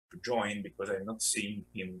to join because I'm not seeing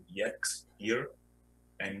him yet here.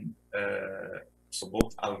 And so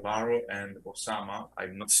both Alvaro and Osama,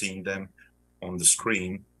 I'm not seeing them on the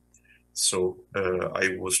screen. So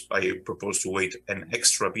I proposed to wait an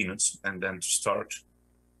extra minute and then to start.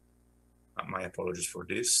 My apologies for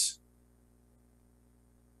this.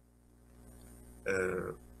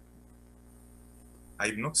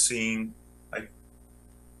 I'm not seeing.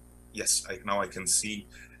 Yes, now I can see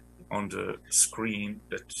on the screen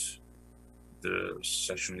that the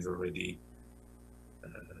session is already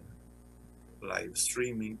live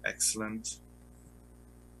streaming. Excellent.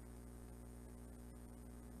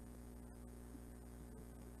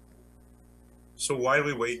 So while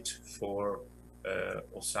we wait for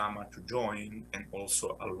Osama to join and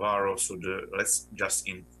also Alvaro, so let's just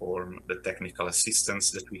inform the technical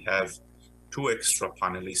assistants that we have 2 extra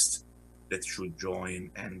panelists that should join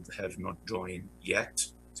and have not joined yet,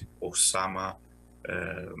 Osama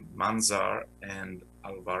Manzar and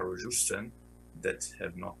Alvaro Justen, that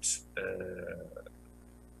have not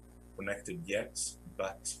connected yet,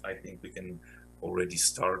 but I think we can already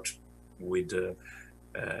start with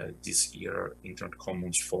this year Internet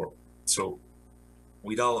Commons Forum. So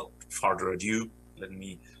without further ado, let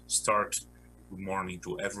me start. Good morning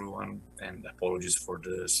to everyone, and apologies for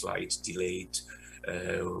the slight delay.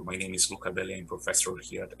 My name is Luca Belli. I'm professor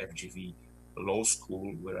here at FGV Law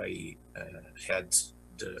School, where I head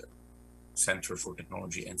the Center for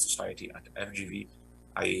Technology and Society at FGV.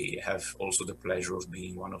 I have also the pleasure of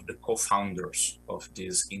being one of the co-founders of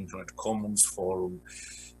this Internet Commons Forum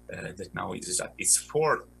that now is at its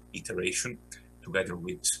 4th iteration, together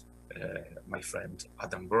with my friend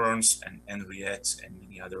Adam Burns and Henriette and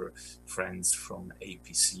many other friends from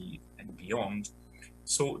APC and beyond.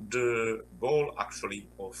 So the goal actually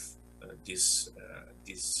of this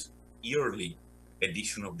yearly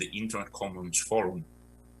edition of the Internet Commons Forum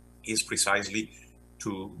is precisely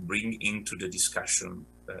to bring into the discussion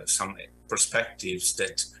some perspectives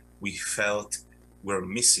that we felt were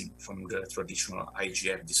missing from the traditional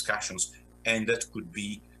IGF discussions, and that could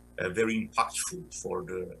be very impactful for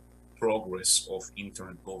the progress of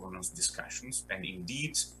internet governance discussions. And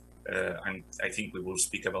indeed, and I think we will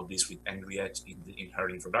speak about this with Henriette in her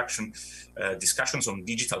introduction, discussions on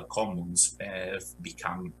digital commons have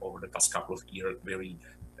become, over the past couple of years, very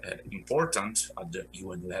important at the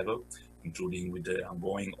UN level, including with the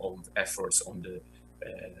ongoing efforts on the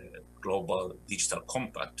Global Digital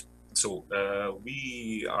Compact. So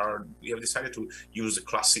we have decided to use the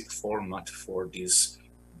classic format for this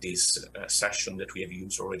session that we have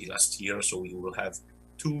used already last year. So we will have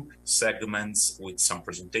 2 segments with some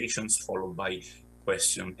presentations, followed by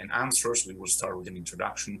question and answers. We will start with an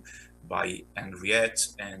introduction by Henriette,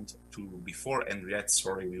 and before Henriette,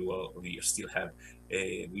 sorry, we still have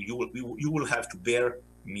you will have to bear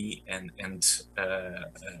me and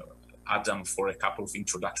Adam for a couple of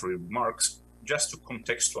introductory remarks, just to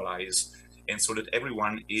contextualize and so that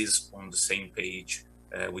everyone is on the same page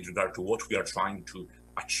with regard to what we are trying to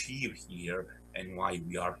achieve here and why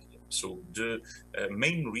we are here. So the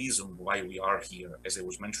main reason why we are here, as I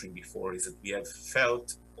was mentioning before, is that we have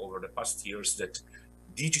felt over the past years that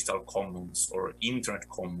digital commons or internet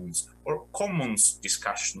commons or commons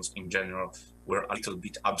discussions in general were a little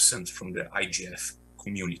bit absent from the IGF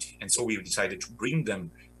community. And so we've decided to bring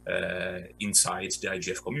them inside the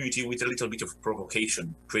IGF community with a little bit of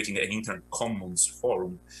provocation, creating an internet commons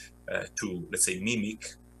forum to, let's say,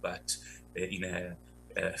 mimic, but in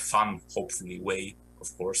a fun, hopefully, way,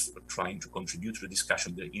 of course, trying to contribute to the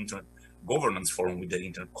discussion of the Internet Governance Forum with the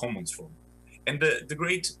Internet Commons Forum. And the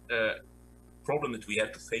great problem that we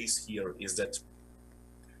have to face here is that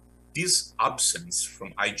this absence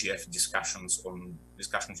from IGF discussions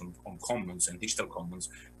on commons and digital commons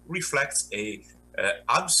reflects a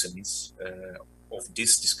absence of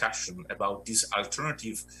this discussion about this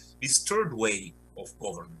alternative, this third way of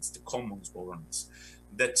governance, the commons governance,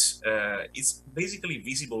 that is basically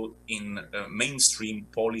visible in mainstream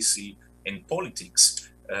policy and politics.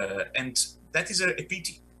 And that is a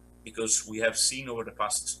pity, because we have seen over the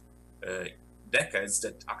past decades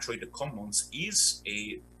that actually the commons is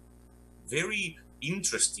a very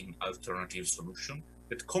interesting alternative solution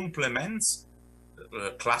that complements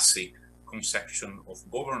the classic conception of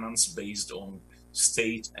governance based on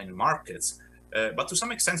state and markets, but to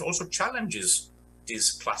some extent also challenges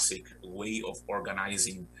this classic way of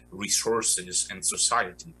organizing resources and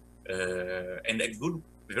society. And a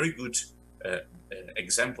very good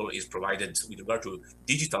example is provided with regard to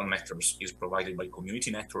digital matters, is provided by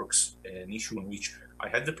community networks, an issue on which I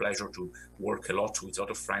had the pleasure to work a lot with a lot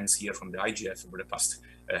of friends here from the IGF over the past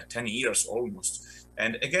 10 years almost.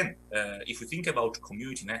 And again, if we think about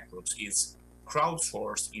community networks, it's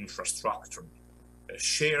crowdsourced infrastructure,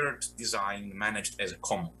 shared design managed as a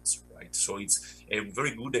commons, right? So it's a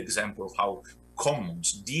very good example of how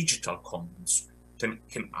commons, digital commons,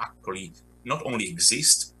 can actually not only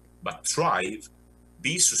exist, but thrive,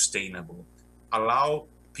 be sustainable, allow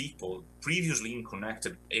people, previously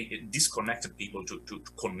disconnected people to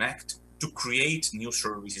connect, to create new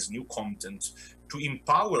services, new content, to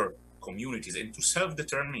empower communities and to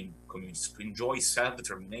self-determine communities, to enjoy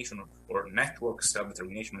self-determination or network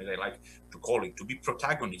self-determination, as I like to call it, to be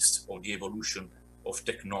protagonists of the evolution of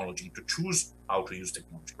technology, to choose how to use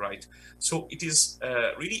technology, right? So it is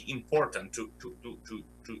really important to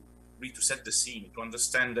set the scene, to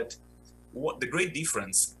understand that what the great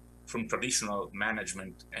difference from traditional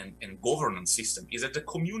management and governance system is that the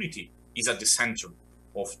community is at the center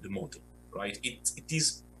of the model, right? It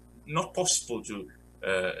is not possible to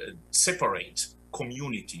separate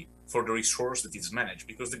community for the resource that is managed,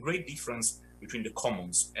 because the great difference between the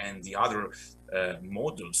commons and the other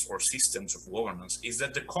models or systems of governance is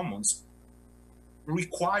that the commons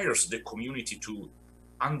requires the community to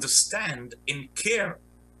understand and care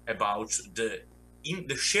about the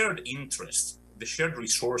shared interest, the shared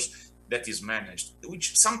resource that is managed,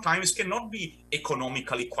 which sometimes cannot be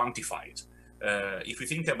economically quantified. If we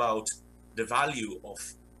think about the value of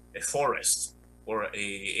a forest or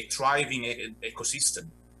a thriving ecosystem,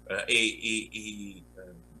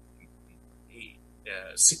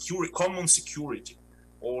 common security,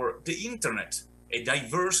 or the internet, a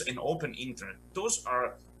diverse and open internet, those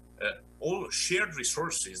are all shared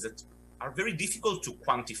resources that are very difficult to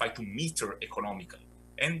quantify, to meter economically.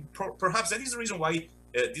 And perhaps that is the reason why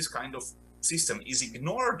this kind of system is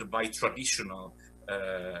ignored by traditional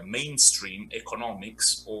mainstream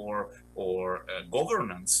economics or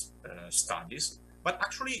governance studies. But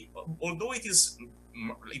actually, although it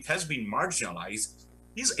has been marginalized,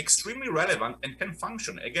 it is extremely relevant and can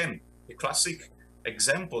function. Again, the classic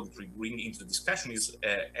example that we bring into the discussion is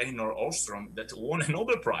Elinor Ostrom, that won a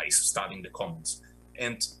Nobel Prize studying the commons,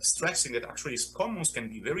 and stressing that actually commons can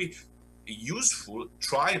be very useful,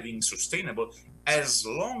 thriving, sustainable, as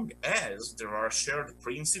long as there are shared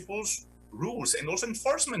principles, rules, and also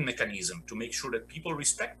enforcement mechanism to make sure that people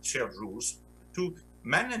respect shared rules to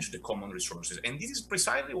manage the common resources. And this is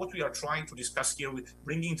precisely what we are trying to discuss here, with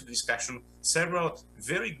bringing to discussion several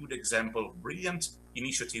very good examples, brilliant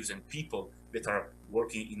initiatives and people that are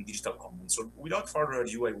working in digital commons. So without further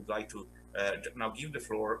ado, I would like to now give the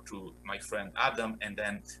floor to my friend Adam, and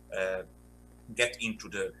then get into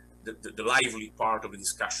the lively part of the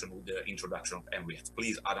discussion with the introduction of Banquet.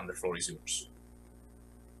 Please, Adam, the floor is yours.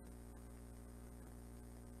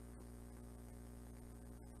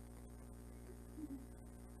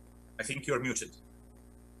 I think you're muted.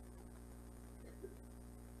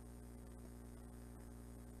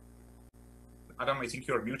 Adam, I think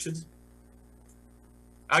you're muted.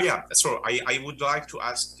 Yeah, so I would like to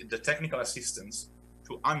ask the technical assistants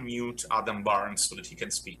to unmute Adam Barnes so that he can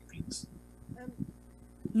speak, please.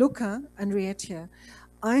 Luca and Rietia,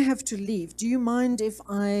 I have to leave. Do you mind if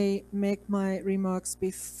I make my remarks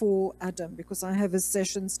before Adam? Because I have a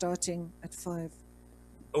session starting at 5.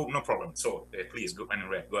 Oh, no problem. So please go,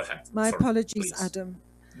 Anne-Marie, go ahead. My apologies, please. Adam.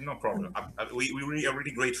 No problem. We are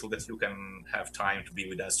really grateful that you can have time to be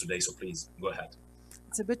with us today. So please go ahead.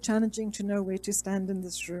 It's a bit challenging to know where to stand in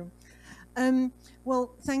this room.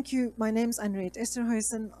 Well, thank you. My name's Anriette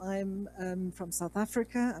Esterhuizen. I'm from South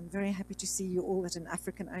Africa. I'm very happy to see you all at an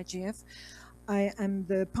African IGF. I am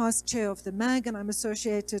the past chair of the MAG, and I'm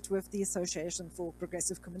associated with the Association for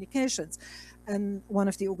Progressive Communications, and one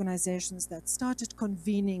of the organizations that started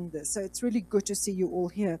convening this. So it's really good to see you all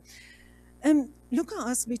here. Luca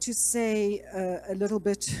asked me to say a little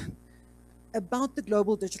bit about the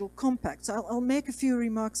Global Digital Compact. So I'll make a few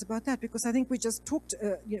remarks about that, because I think we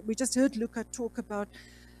just heard Luca talk about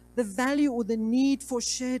the value or the need for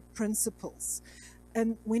shared principles.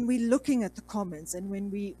 And when we're looking at the commons, and when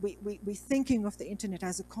we're thinking of the internet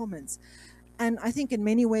as a commons, and I think in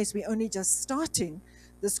many ways we're only just starting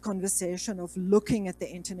this conversation of looking at the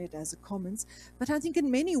internet as a commons, but I think in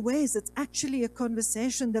many ways it's actually a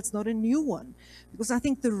conversation that's not a new one, because I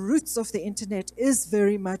think the roots of the internet is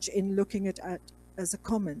very much in looking at it as a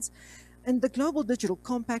commons. And the Global Digital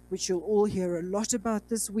Compact, which you'll all hear a lot about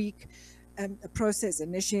this week, a process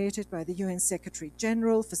initiated by the UN Secretary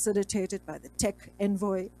General, facilitated by the tech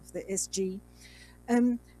envoy of the SG,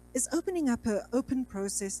 is opening up an open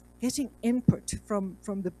process, getting input from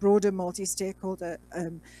the broader multi-stakeholder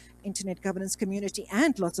internet governance community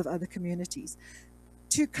and lots of other communities,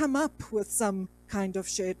 to come up with some kind of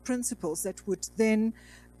shared principles that would then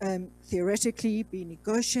theoretically be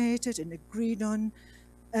negotiated and agreed on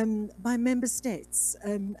by member states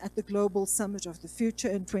at the Global Summit of the Future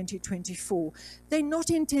in 2024. They're not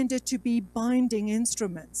intended to be binding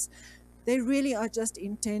instruments. They really are just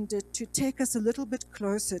intended to take us a little bit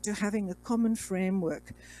closer to having a common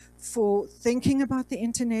framework for thinking about the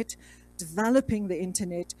internet, developing the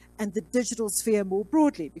internet, and the digital sphere more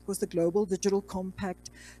broadly, because the Global Digital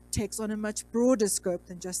Compact takes on a much broader scope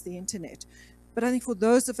than just the internet. But I think for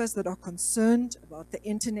those of us that are concerned about the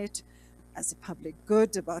internet as a public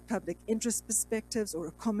good, about public interest perspectives or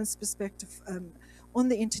a commons perspective on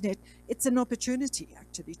the internet, it's an opportunity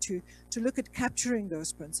actually to look at capturing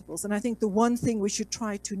those principles. And I think the one thing we should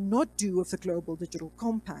try to not do with the Global Digital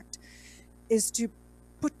Compact is to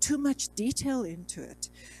put too much detail into it,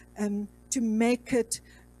 to make it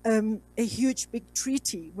a huge big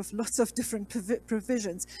treaty with lots of different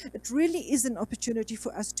provisions. It really is an opportunity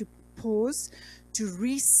for us to pause, to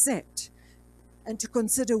reset, and to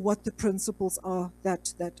consider what the principles are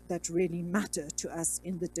that really matter to us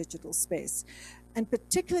in the digital space. And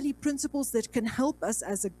particularly principles that can help us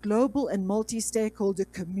as a global and multi-stakeholder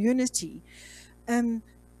community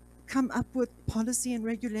come up with policy and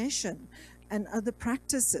regulation and other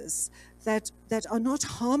practices that are not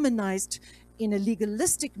harmonized in a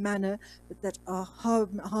legalistic manner, but that are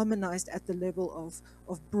harmonized at the level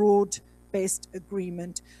of broad-based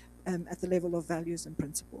agreement at the level of values and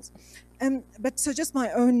principles. But so just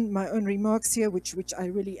my own remarks here, which I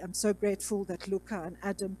really am so grateful that Luca and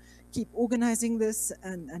Adam keep organizing this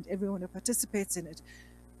and everyone who participates in it.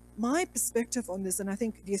 My perspective on this, and I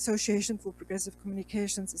think the Association for Progressive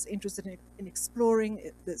Communications is interested in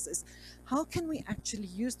exploring this, is how can we actually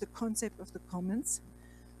use the concept of the commons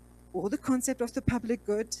or the concept of the public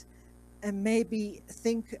good and maybe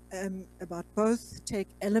think about both, take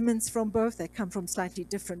elements from both. They come from slightly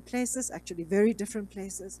different places, actually very different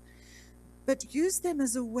places, but use them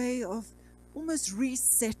as a way of almost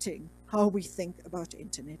resetting how we think about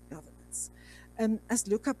internet governance. As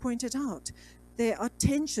Luca pointed out, there are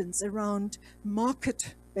tensions around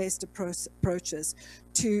market-based approaches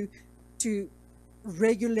to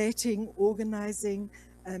regulating, organizing,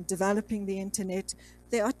 developing the internet.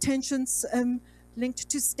 There are tensions linked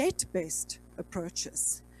to state-based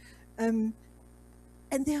approaches. And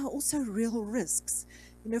there are also real risks.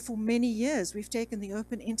 You know, for many years, we've taken the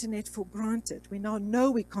open internet for granted. We now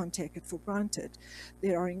know we can't take it for granted.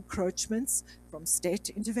 There are encroachments from state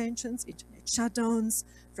interventions, internet shutdowns,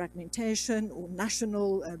 fragmentation, or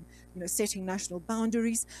national, setting national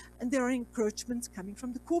boundaries. And there are encroachments coming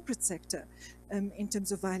from the corporate sector in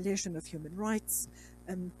terms of violation of human rights,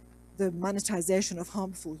 the monetization of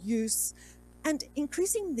harmful use. And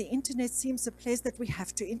increasingly, the internet seems a place that we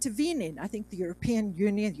have to intervene in. I think the European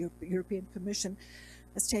Union, the European Commission,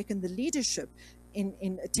 has taken the leadership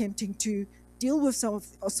in attempting to deal with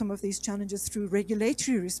some of these challenges through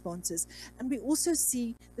regulatory responses. And we also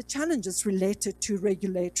see the challenges related to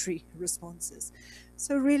regulatory responses.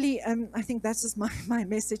 So really, I think that's just my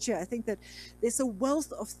message here. I think that there's a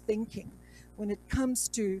wealth of thinking when it comes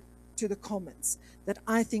to the commons that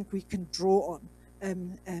I think we can draw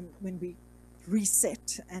on when we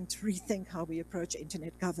reset and rethink how we approach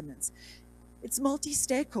internet governance. It's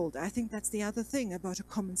multi-stakeholder. I think that's the other thing about a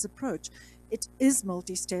commons approach. It is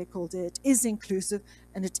multi-stakeholder, it is inclusive,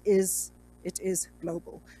 and it is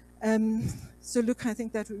global. So look, I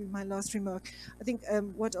think that would be my last remark. I think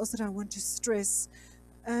what else did I want to stress?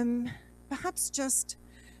 Perhaps just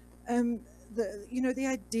the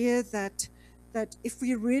idea that if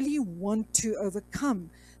we really want to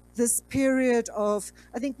overcome this period of,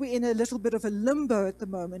 I think we're in a little bit of a limbo at the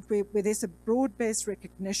moment where there's a broad-based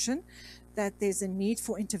recognition that there's a need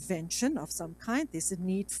for intervention of some kind. There's a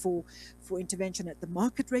need for intervention at the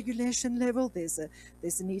market regulation level. There's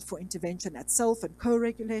a need for intervention at self and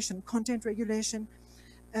co-regulation, content regulation.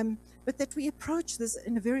 But that we approach this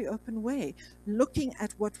in a very open way, looking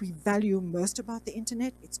at what we value most about the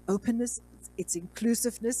internet, its openness, its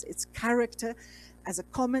inclusiveness, its character, as a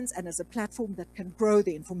commons and as a platform that can grow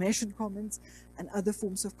the information commons and other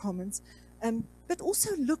forms of commons, but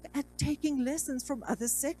also look at taking lessons from other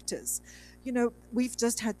sectors. You know, we've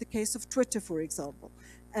just had the case of Twitter, for example.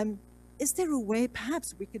 Is there a way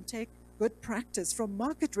perhaps we can take good practice from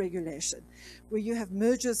market regulation, where you have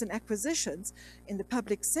mergers and acquisitions in the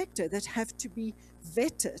public sector that have to be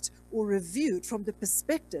vetted or reviewed from the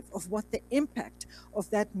perspective of what the impact of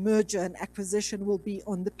that merger and acquisition will be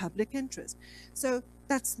on the public interest. So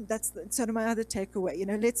that's sort of my other takeaway. You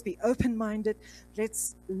know, let's be open-minded.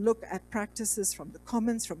 Let's look at practices from the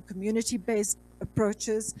commons, from community-based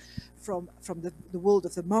approaches from the world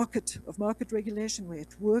of the market regulation, where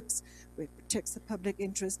it works, where it protects the public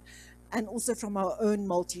interest, and also from our own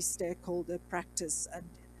multi-stakeholder practice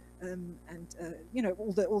and you know,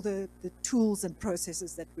 all the tools and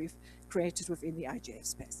processes that we've created within the IGF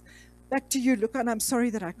space. Back to you, Luca, and I'm sorry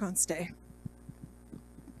that I can't stay.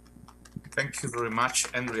 Thank you very much,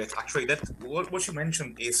 Henriette. Actually, that what you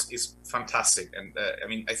mentioned is fantastic, and I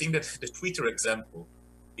mean, I think that the Twitter example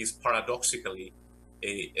is paradoxically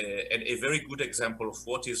a very good example of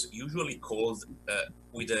what is usually called,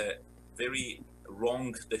 with a very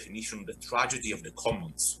wrong definition, the tragedy of the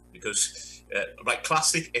commons. Because like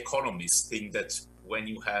classic economists think that when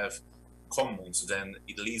you have commons, then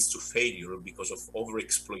it leads to failure because of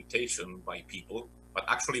overexploitation by people. But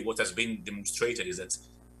actually, what has been demonstrated is that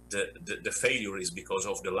the failure is because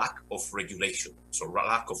of the lack of regulation, so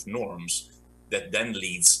lack of norms, that then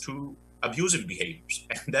leads to abusive behaviors.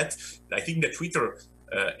 And that, I think the Twitter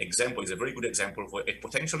example is a very good example of a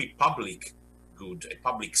potentially public good, a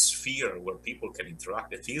public sphere where people can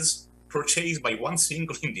interact, that is purchased by one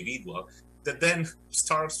single individual that then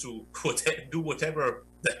starts to do whatever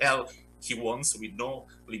the hell he wants with no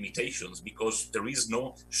limitations, because there is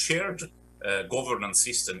no shared governance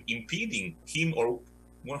system impeding him or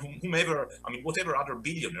whomever, I mean, whatever other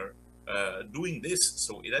billionaire doing this.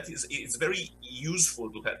 So it's very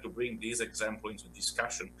useful to have to bring this example into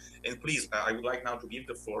discussion. And please, I would like now to give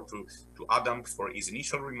the floor to Adam for his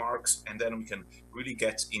initial remarks, and then we can really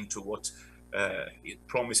get into what it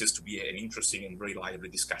promises to be an interesting and very lively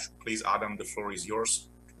discussion. Please, Adam, the floor is yours.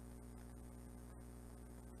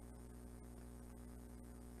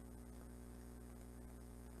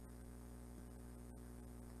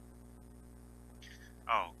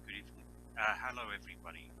 Oh, good evening. Hello,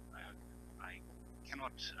 everybody. I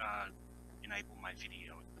cannot enable my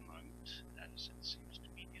video at the moment, as it seems to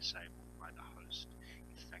be disabled by the host.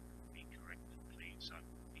 If that could be corrected, please, I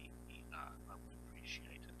would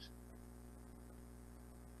appreciate it.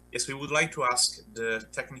 Yes, we would like to ask the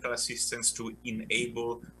technical assistants to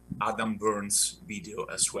enable Adam Burns' video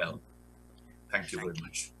as well. Thank you very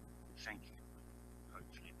much. Thank you.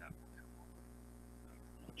 Hopefully that will come on.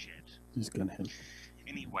 No, not yet. He's going to help.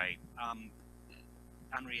 Anyway,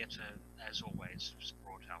 Henriette, as always, has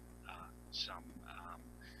brought up some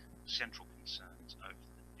central concerns over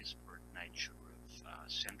the disparate nature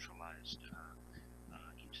of centralized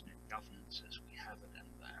internet governance as we have it,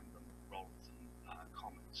 and the role of the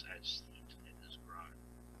commons as the internet has grown.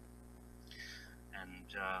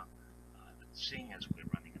 And seeing as we're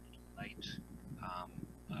running a little late,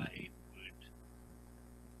 I would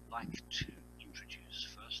like to introduce,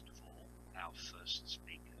 first of all, our first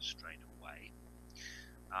speaker straight away.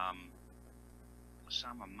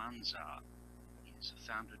 Osama Manzar is a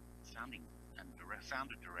founder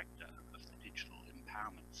director of the Digital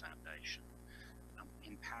Empowerment Foundation,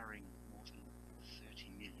 empowering more than 30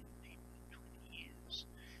 million people in 20 years.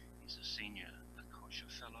 He's a senior Akosha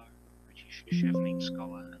Fellow, British Chevening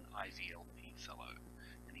Scholar, and IVLP Fellow,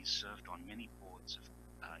 and he's served on many boards of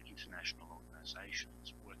international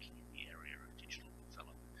organizations working in the area of digital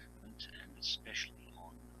development, and especially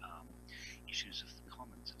on issues of the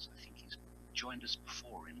commons, as I think he's joined us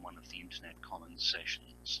before in one of the Internet Commons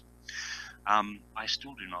sessions. I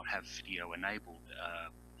still do not have video enabled,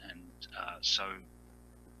 so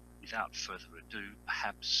without further ado,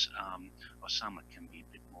 perhaps Osama can be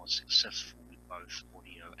a bit more successful with both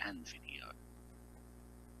audio and video.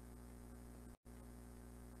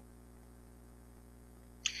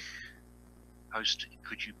 Host,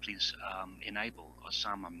 could you please enable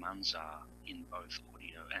Osama Manzar in both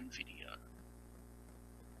audio and video?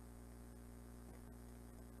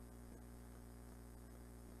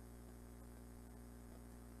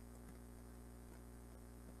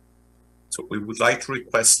 So we would like to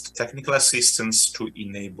request technical assistance to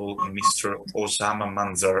enable Mr. Osama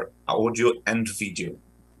Manzar audio and video.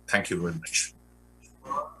 Thank you very much.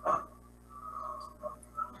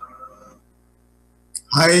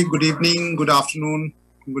 Hi, good evening, good afternoon,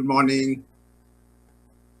 good morning.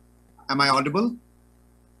 Am I audible?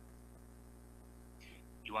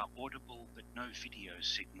 You are audible, but no video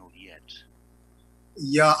signal yet.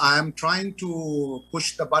 Yeah, I am trying to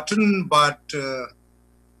push the button, but the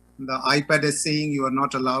iPad is saying you are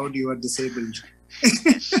not allowed, you are disabled.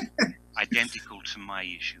 Yes, identical to my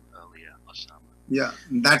issue earlier, Osama. Yeah,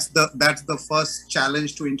 that's the first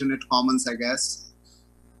challenge to Internet Commons, I guess.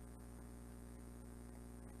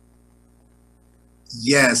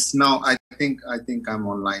 Yes, now I think I'm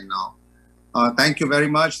online now. Thank you very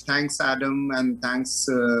much. Thanks, Adam, and thanks,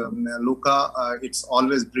 Luca. It's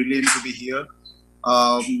always brilliant to be here.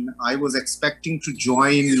 I was expecting to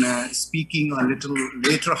join speaking a little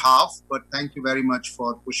later half, but thank you very much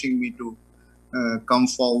for pushing me to come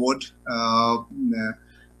forward.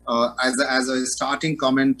 As a starting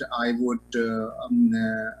comment, I would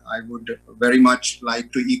very much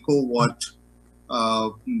like to echo what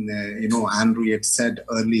Andrew had said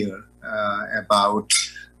earlier about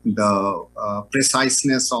the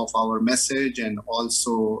preciseness of our message, and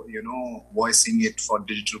also voicing it for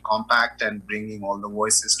Digital Compact and bringing all the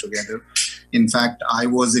voices together. In fact, I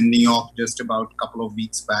was in New York just about a couple of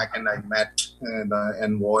weeks back, and I met the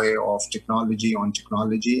envoy of technology on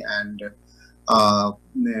technology, and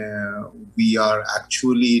we are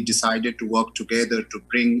actually decided to work together to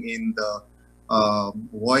bring in the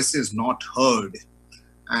voices not heard.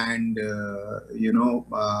 And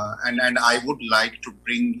and I would like to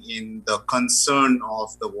bring in the concern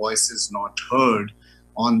of the voices not heard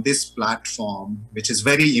on this platform, which is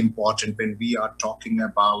very important when we are talking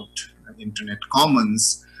about Internet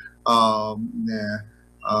Commons.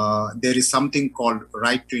 There is something called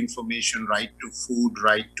right to information, right to food,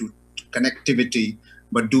 right to connectivity.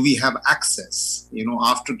 But do we have access?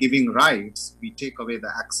 After giving rights, we take away the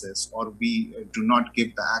access, or we do not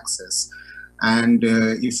give the access. And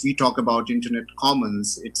if we talk about Internet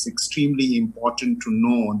Commons, it's extremely important to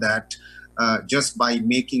know that just by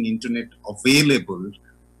making Internet available,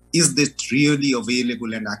 is this really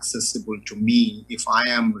available and accessible to me if I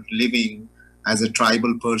am living as a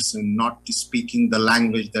tribal person, not speaking the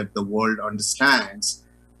language that the world understands,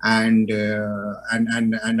 and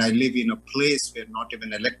I live in a place where not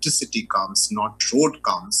even electricity comes, not road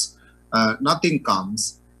comes, nothing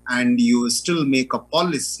comes, and you still make a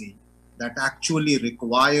policy that actually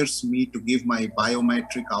requires me to give my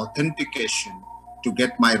biometric authentication to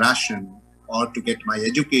get my ration, or to get my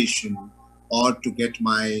education, or to get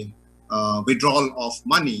my withdrawal of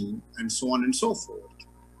money, and so on and so forth.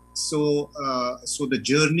 So the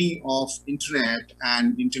journey of Internet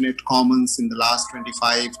and Internet Commons in the last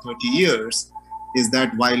 25, 30 years is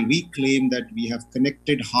that while we claim that we have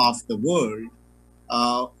connected half the world,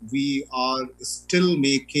 we are still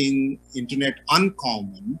making Internet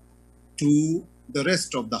uncommon to the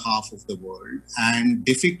rest of the half of the world, and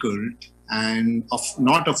difficult, and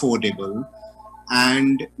not affordable,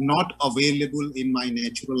 and not available in my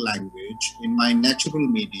natural language, in my natural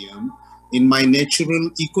medium, in my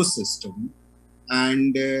natural ecosystem.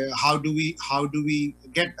 And how do we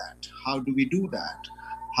get that? How do we do that?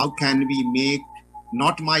 How can we make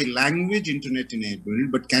not my language Internet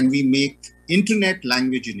enabled, but can we make Internet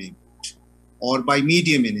language enabled? Or by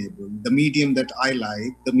medium enabled, the medium that I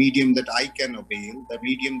like, the medium that I can avail, the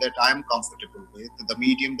medium that I'm comfortable with, the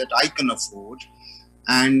medium that I can afford,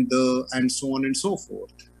 and so on and so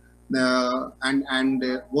forth.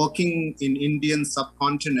 Working in Indian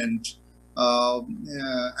subcontinent,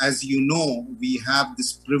 as you know, we have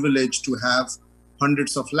this privilege to have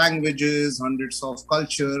hundreds of languages, hundreds of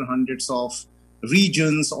culture, hundreds of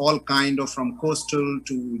regions, all kind of, from coastal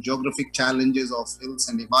to geographic challenges of hills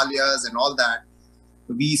and Himalayas and all that.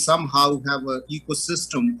 We somehow have an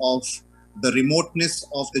ecosystem of the remoteness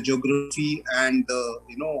of the geography and the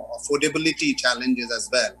affordability challenges as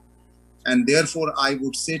well. And therefore, I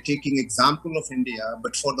would say, taking example of India,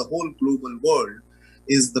 but for the whole global world,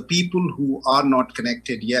 is the people who are not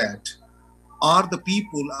connected yet are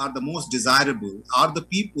the most desirable, are the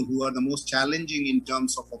people who are the most challenging in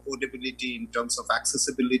terms of affordability, in terms of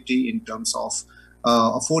accessibility, in terms of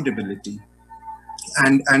affordability.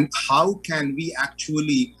 And how can we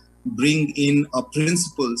actually bring in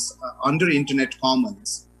principles under Internet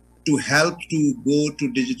Commons to help to go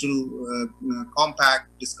to Digital Compact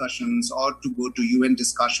discussions, or to go to UN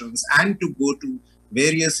discussions, and to go to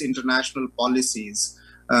various international policies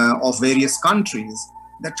of various countries,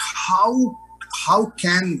 that how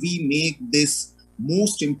can we make this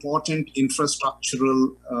most important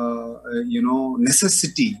infrastructural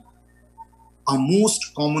necessity are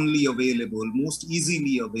most commonly available, most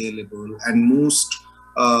easily available, and most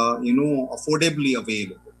affordably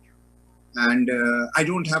available. And I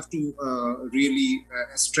don't have to really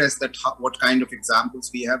stress that what kind of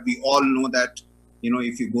examples we have. We all know that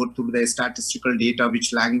if you go through the statistical data,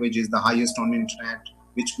 which language is the highest on internet,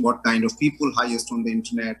 what kind of people highest on the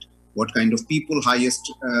internet, what kind of people highest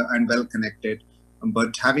and well connected.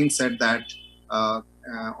 But having said that,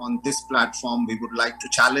 on this platform, we would like to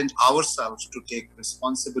challenge ourselves to take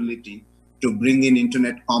responsibility to bring in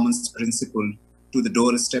Internet Commons principle to the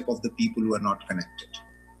doorstep of the people who are not connected.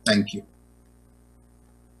 Thank you.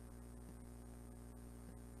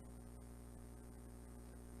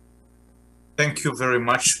 Thank you very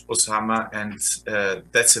much, Osama, and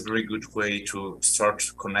that's a very good way to start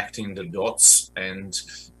connecting the dots, and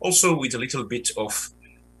also with a little bit of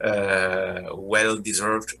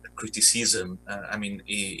well-deserved criticism. I mean,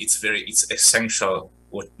 it's essential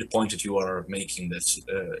what the point that you are making,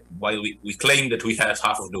 that while we claim that we have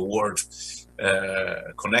half of the world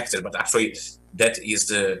connected, but actually that is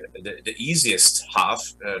the easiest half,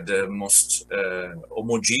 the most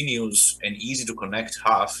homogeneous and easy to connect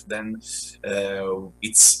half. Then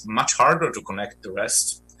it's much harder to connect the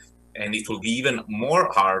rest, and it will be even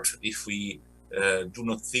more hard if we do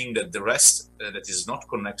not think that the rest that is not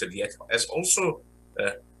connected yet has also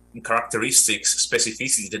characteristics,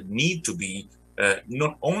 specificities that need to be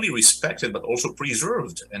not only respected but also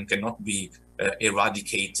preserved, and cannot be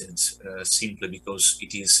eradicated simply because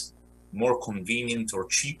it is more convenient or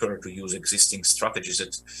cheaper to use existing strategies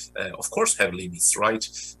that, of course, have limits, right?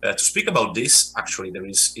 To speak about this, actually,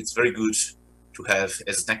 it's very good to have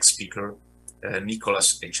as next speaker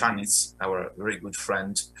Nicholas Echanitz, our very good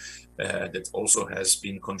friend, that also has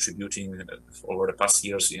been contributing over the past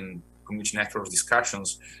years in community network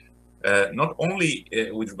discussions, not only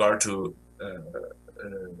with regard to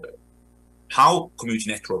how community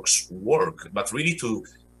networks work, but really to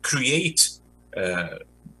create,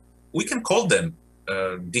 we can call them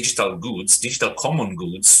digital goods, digital common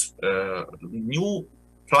goods, new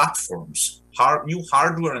platforms, new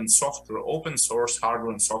hardware and software, open source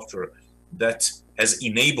hardware and software that has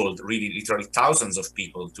enabled really literally thousands of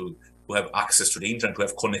people to have access to the internet, to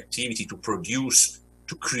have connectivity, to produce,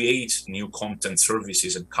 to create new content,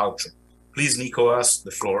 services, and culture. Please, Nicholas,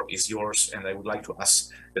 the floor is yours, and I would like to ask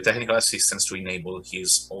the technical assistants to enable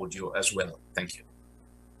his audio as well. Thank you.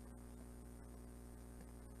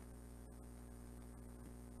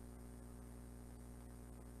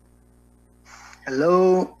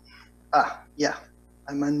 Hello. Yeah,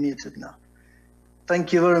 I'm unmuted now.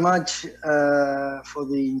 Thank you very much for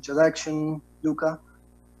the introduction, Luca.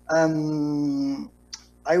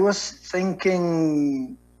 I was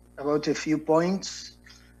thinking about a few points.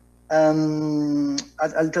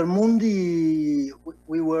 At Altermundi,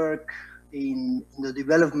 we work in the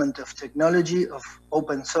development of technology, of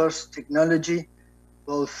open source technology,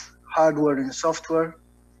 both hardware and software.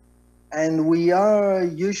 And we are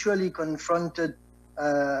usually confronted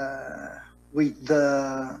with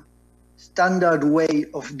the standard way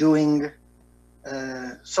of doing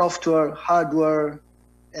software, hardware,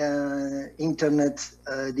 internet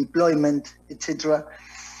deployment, etc.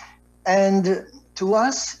 And to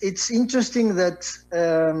us, it's interesting that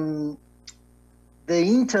the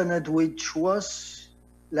internet, which was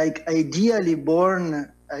like ideally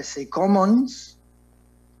born as a commons,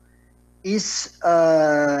 is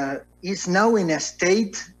now in a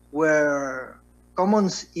state where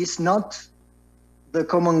commons is not the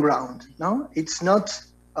common ground. No, it's not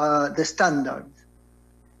the standard.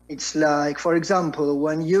 It's like, for example,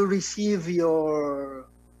 when you receive your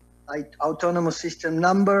autonomous system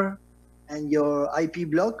number and your IP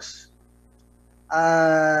blocks,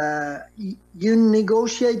 you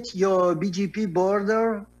negotiate your BGP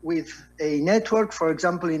border with a network, for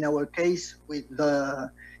example, in our case, with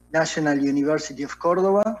the National University of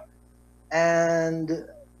Cordoba.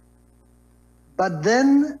 But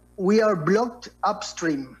then we are blocked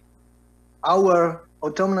upstream. Our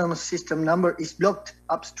autonomous system number is blocked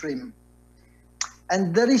upstream.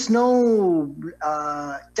 And there is no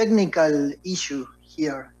technical issue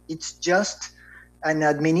here. It's just an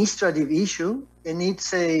administrative issue, and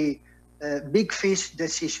it's a big fish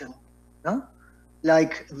decision. No?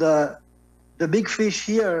 Like the big fish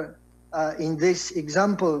here in this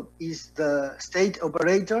example is the state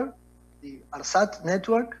operator, the ARSAT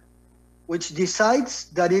network, which decides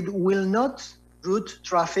that it will not route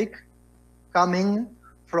traffic coming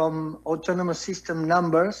from autonomous system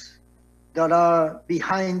numbers that are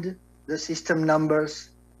behind the system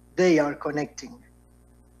numbers they are connecting,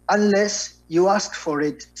 unless you ask for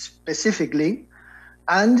it specifically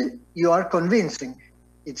and you are convincing.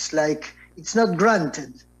 It's like, it's not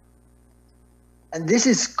granted. And this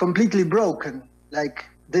is completely broken. Like,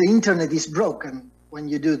 the internet is broken when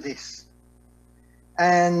you do this.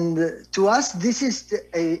 And to us, this is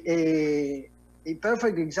a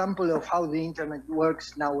perfect example of how the internet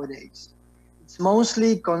works nowadays. It's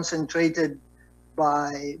mostly concentrated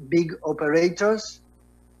by big operators.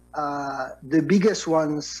 The biggest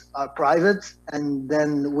ones are private, and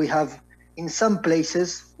then we have, in some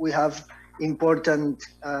places, we have important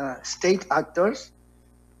state actors.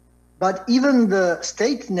 But even the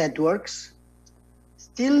state networks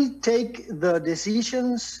still take the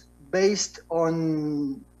decisions based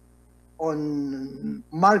on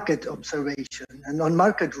market observation and on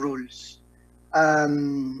market rules.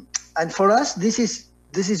 And for us, this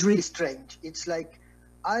is really strange. It's like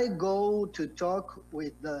I go to talk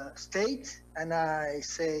with the state and I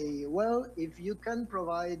say, well, if you can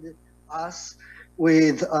provide us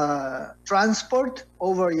with transport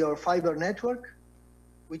over your fiber network,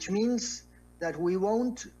 which means that we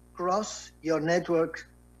won't cross your network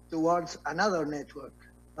towards another network.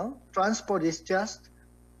 No? Transport is just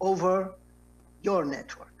over your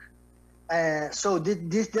network. So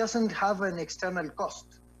this doesn't have an external cost.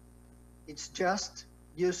 It's just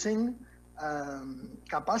using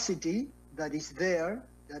capacity that is there,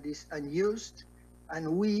 that is unused,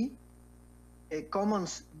 and we, a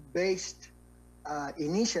commons-based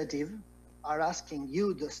initiative, are asking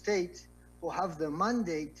you, the state, who has the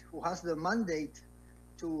mandate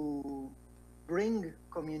to bring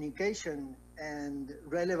communication and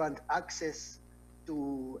relevant access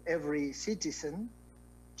to every citizen,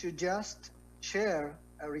 to just share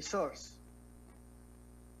a resource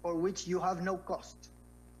for which you have no cost.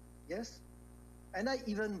 Yes? And I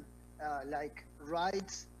even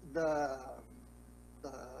write the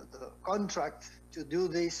contract to do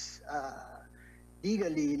this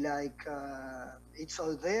legally, it's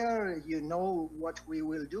all there, you know what we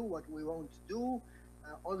will do, what we won't do,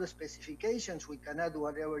 all the specifications, we can add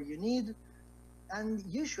whatever you need. And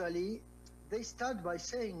usually they start by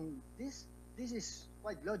saying, this is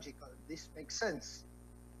quite logical, this makes sense.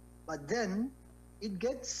 But then it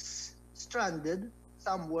gets stranded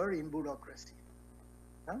somewhere in bureaucracy.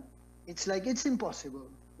 Huh? It's like, it's impossible.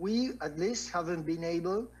 We at least haven't been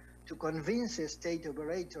able to convince a state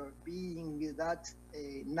operator, being that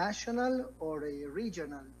a national or a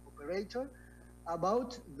regional operator,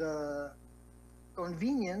 about the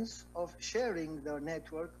convenience of sharing their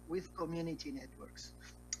network with community networks.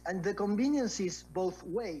 And the convenience is both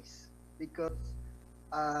ways, because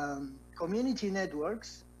community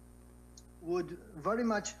networks would very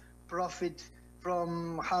much profit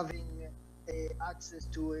from having access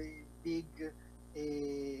to a big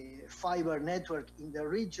fiber network in the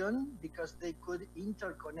region, because they could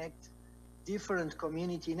interconnect different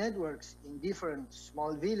community networks in different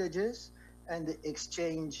small villages and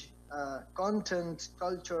exchange content,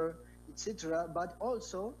 culture, etc. But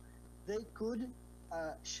also they could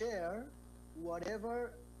share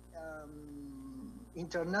whatever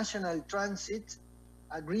international transit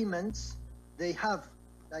agreements they have.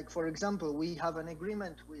 Like, for example, we have an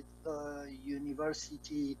agreement with the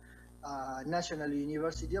university, National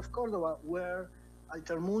University of Cordoba, where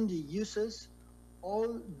Altermundi uses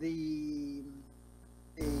all the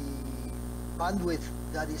bandwidth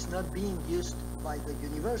that is not being used by the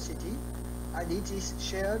university, and it is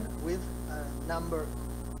shared with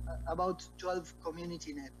about 12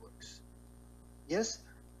 community networks. Yes,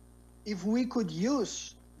 if we could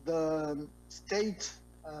use the state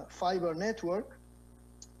fiber network,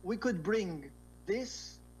 we could bring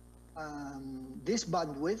this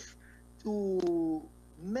bandwidth to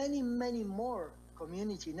many, many more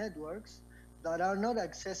community networks that are not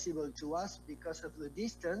accessible to us because of the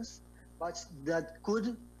distance, but that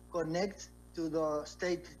could connect to the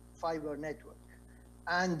state fiber network.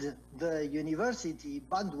 And the university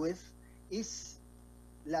bandwidth is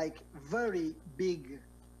like very big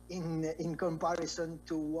in comparison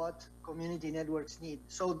to what community networks need.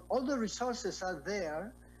 So all the resources are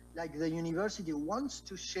there. Like, the university wants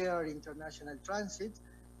to share international transit,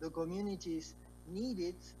 the communities need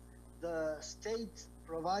it, the state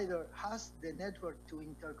provider has the network to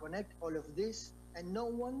interconnect all of this, and no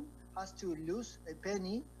one has to lose a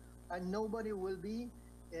penny, and nobody will be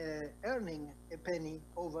earning a penny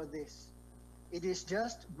over this. It is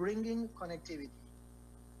just bringing connectivity.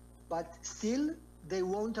 But still, they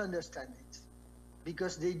won't understand it,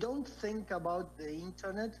 because they don't think about the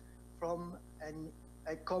internet from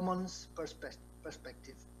a commons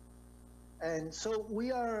perspective. And so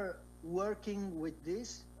we are working with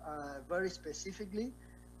this very specifically.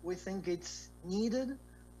 We think it's needed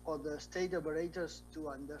for the state operators to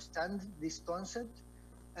understand this concept.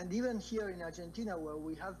 And even here in Argentina, where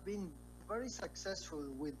we have been very successful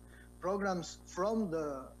with programs from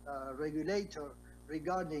the regulator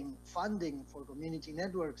regarding funding for community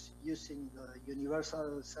networks using the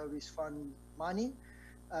Universal Service Fund money,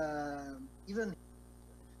 even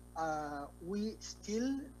we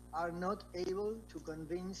still are not able to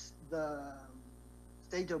convince the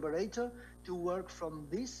state operator to work from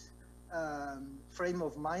this frame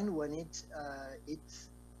of mind when it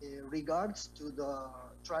regards to the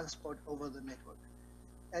transport over the network.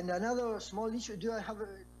 And another small issue, do I have a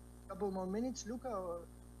couple more minutes, Luca? Or?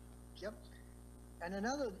 Yep. And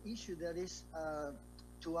another issue that is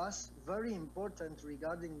to us very important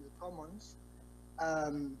regarding the commons,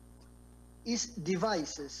 is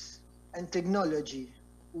devices and technology.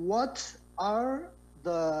 What are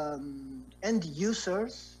the end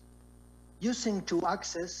users using to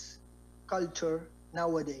access culture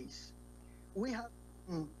nowadays? We have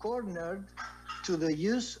been cornered to the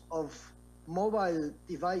use of mobile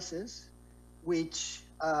devices, which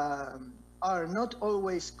are not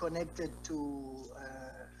always connected to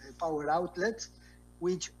a power outlet,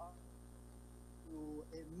 which are to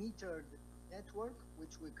a metered network,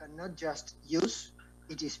 which we cannot just use.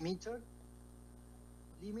 It is metered,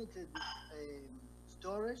 limited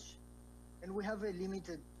storage, and we have a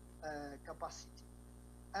limited capacity.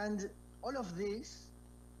 And all of this,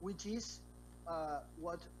 which is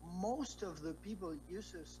what most of the people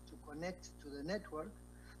uses to connect to the network,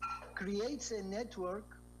 creates a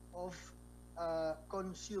network of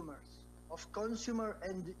consumers, of consumer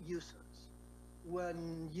end users.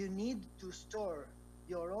 When you need to store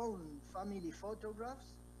your own family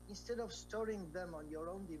photographs, instead of storing them on your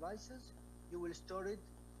own devices, you will store it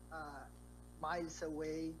miles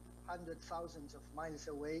away, hundreds, thousands of miles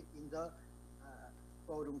away in the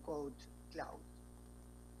quote unquote cloud.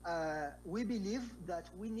 We believe that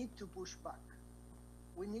we need to push back.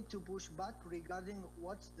 We need to push back regarding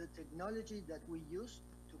what's the technology that we use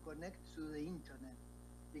to connect to the internet,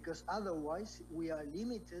 because otherwise we are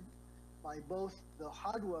limited by both the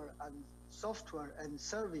hardware and software and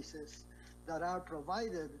services that are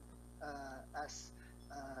provided as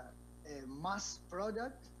a mass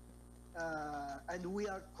product, and we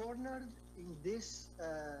are cornered in this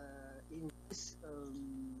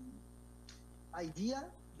idea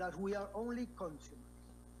that we are only consumers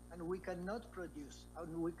and we cannot produce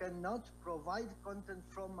and we cannot provide content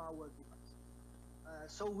from our device.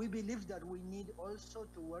 So we believe that we need also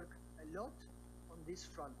to work a lot on this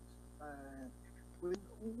front.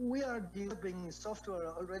 We are developing software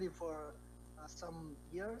already for some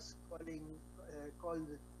years called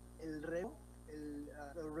El Remo,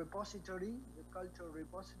 the repository, the culture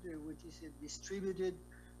repository, which is a distributed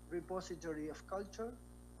repository of culture.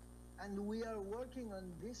 And we are working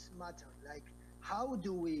on this matter, like how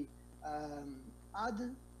do we add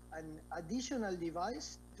an additional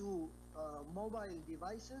device to mobile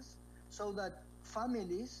devices so that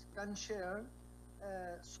families can share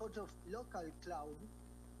a sort of local cloud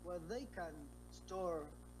where they can store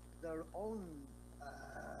their own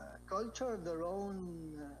culture, their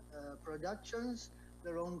own productions,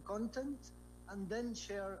 their own content, and then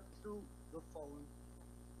share through the phone,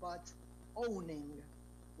 but owning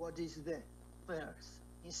what is theirs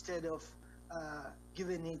instead of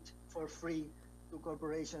giving it for free to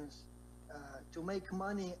corporations to make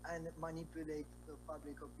money and manipulate the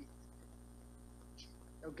public opinion.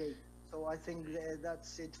 Okay, so I think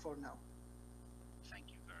that's it for now. Thank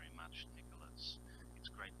you very much, Nicholas. It's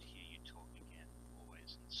great to hear you talk again,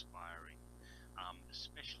 always inspiring,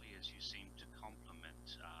 especially as you seem to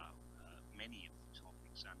complement many of the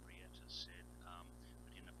topics Henrietta said,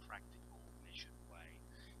 but in a practical, measured way.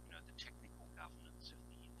 You know, the technical governance of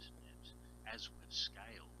the internet, as we've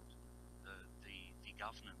scaled, the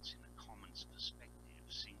governance in a commons perspective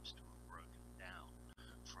seems to have broken down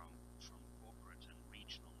from corporate and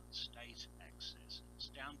regional and state accesses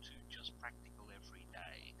down to just practical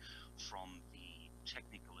everyday, from the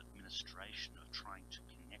technical administration of trying to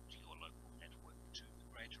connect your local network to the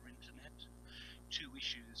greater internet, to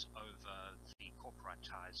issues over the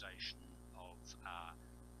corporatization of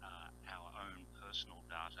our own personal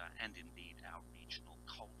data and indeed our regional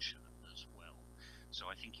culture as well. So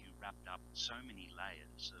I think you wrapped up so many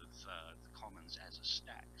layers of the commons as a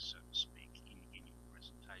stack, so to speak, in your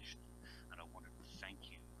presentation, and I wanted to thank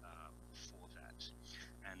you for that.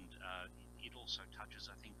 And it also touches,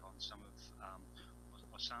 I think, on some of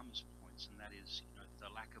Osama's points, and that is, you know, the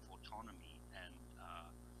lack of autonomy and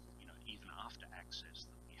you know, even after access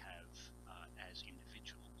that we have as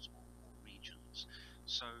individuals or regions.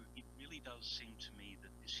 So it really does seem to me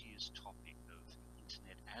that this year's topic of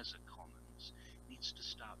internet as a commons needs to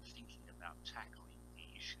start thinking about tackling the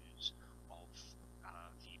issues of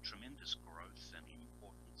the tremendous growth and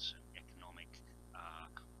importance and economic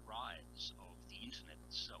rise of the internet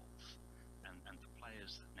itself, and the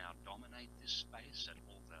players that now dominate this space at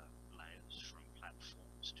all the layers, from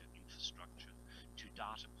platforms to infrastructure to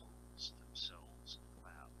data pools themselves and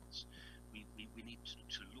clouds. We need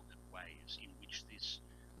to look at ways in which this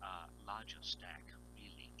larger stack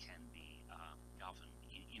really can be governed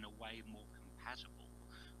in a way more compatible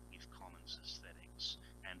with commons aesthetics.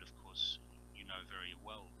 And of course, you know very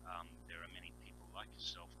well, there are many people like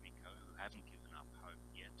yourself, Miko, who haven't given up hope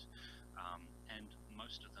yet, and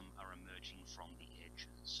most of them are emerging from the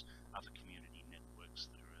edges, other community networks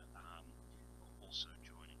that are also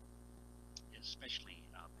joining. especially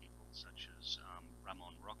people such as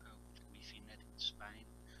Ramon Roca with WiFiNet in Spain,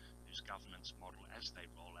 whose governance model, as they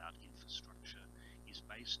roll out infrastructure, is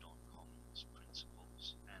based on commons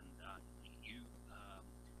principles. And you,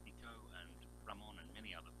 Nico, and Ramon, and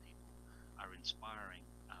many other people are inspiring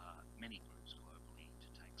many groups globally to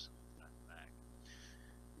take some of that back.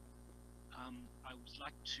 I would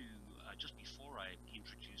like to, just before I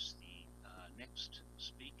introduce the next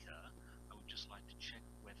speaker, I would just like to check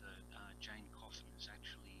whether Jane Coffin is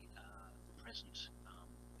actually present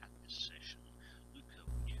at this session. Luca,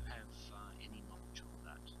 would you have any knowledge of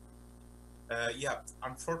that? Yeah,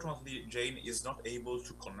 unfortunately, Jane is not able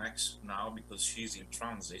to connect now because she's in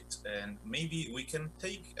transit, and maybe we can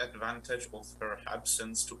take advantage of her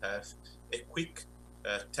absence to have a quick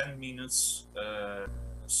 10 minutes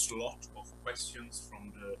slot of questions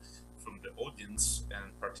from the audience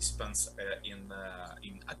and participants in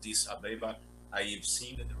Addis Ababa. I've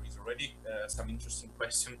seen that there is already some interesting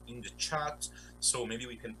question in the chat, so maybe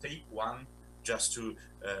we can take one just to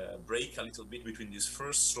break a little bit between this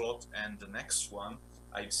first slot and the next one.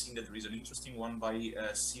 I've seen that there is an interesting one by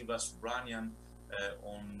Siva Subranian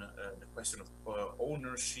on the question of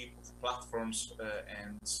ownership of platforms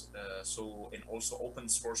and also open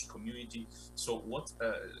source community. So what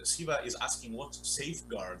Siva is asking, what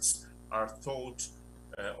safeguards are thought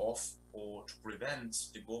of or to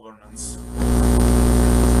prevent the governance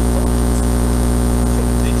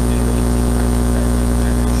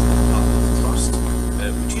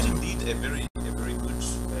which is indeed a very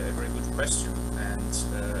good question, and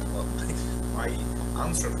well, my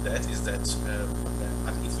answer to that is that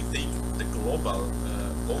if we take the global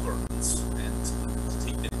governance and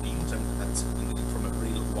take the internet from a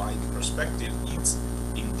very wide perspective, it's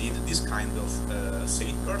indeed this kind of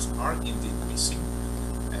safeguards are indeed missing,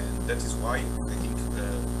 and that is why I think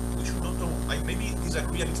we should not know. I maybe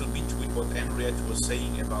disagree a little bit with what Henriette was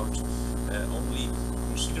saying about only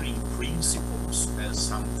considering principles as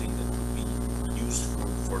something that would be useful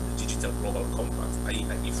for the digital global compact. I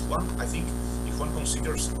think if one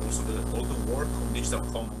considers also all the work on digital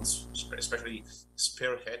commons, especially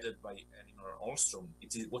spearheaded by Elinor Ostrom,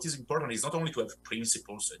 what is important is not only to have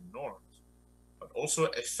principles and norms, but also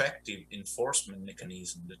effective enforcement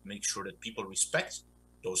mechanisms that make sure that people respect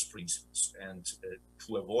those principles and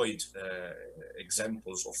to avoid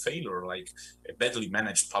examples of failure like a badly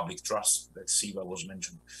managed public trust that Siva was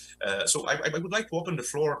mentioned. So I would like to open the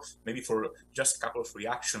floor maybe for just a couple of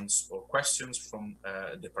reactions or questions from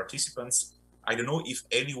the participants. I don't know if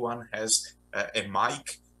anyone has a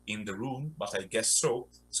mic in the room, but I guess so.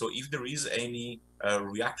 So if there is any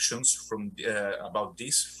reactions from about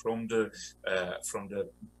this from the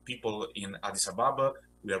people in Addis Ababa,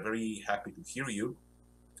 we are very happy to hear you.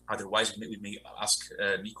 Otherwise, we may ask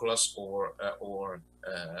Nicholas or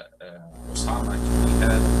Osama if we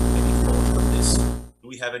have any thoughts on this. Do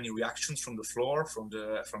we have any reactions from the floor from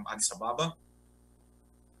Addis Ababa?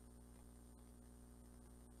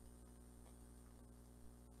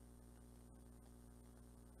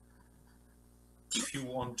 If you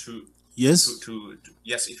want to, yes,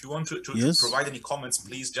 yes, if you want to provide any comments,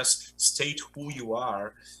 please just state who you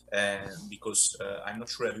are, because I'm not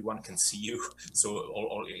sure everyone can see you. So,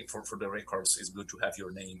 for the records, it's good to have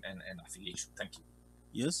your name and affiliation. Thank you.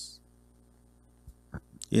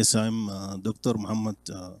 Yes, I'm Dr. Mohammed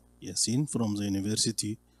Yassin from the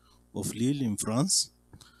University of Lille in France,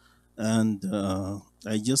 and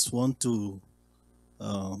I just want to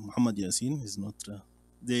Mohammed Yassin is not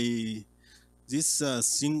this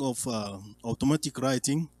thing of automatic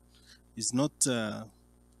writing is not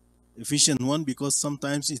efficient one, because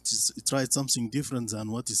sometimes it writes something different than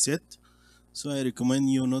what is said. So I recommend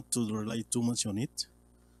you not to rely too much on it.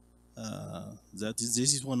 This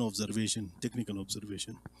is one observation, technical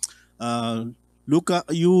observation. Luca,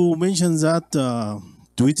 you mentioned that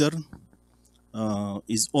Twitter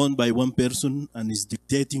is owned by one person and is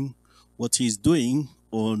dictating what he's doing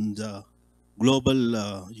on the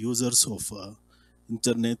global users of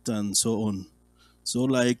internet and so on. So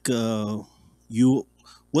like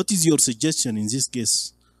what is your suggestion in this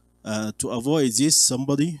case to avoid this?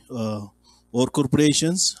 Somebody or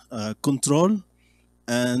corporations control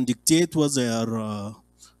and dictate what they are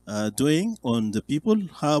doing on the people.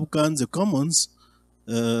 How can the commons,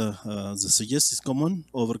 the suggested common,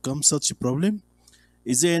 overcome such a problem?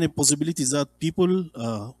 Is there any possibility that people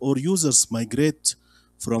or users migrate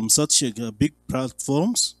from such big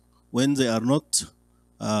platforms when they are not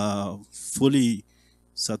fully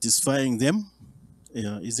satisfying them?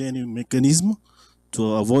 Is there any mechanism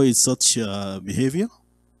to avoid such behavior?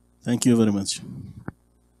 Thank you very much.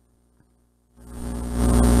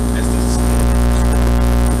 As this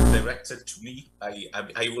is directed to me.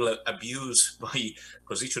 I will abuse my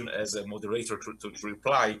position as a moderator to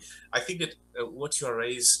reply. I think that what you're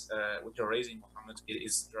raising, Mohammed,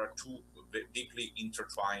 is there are two deeply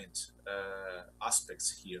intertwined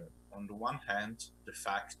aspects here. On the one hand, the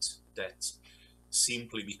fact that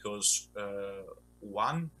simply because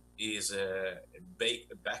one is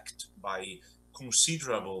backed by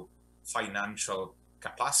considerable financial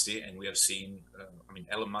capacity, and we have seen, I mean,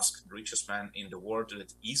 Elon Musk, the richest man in the world,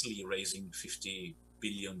 that easily raising $50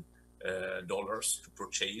 billion to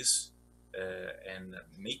purchase and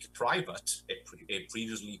make private a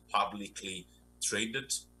previously publicly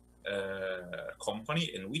traded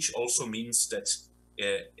company, and which also means that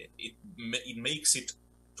it makes it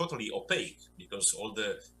totally opaque, because all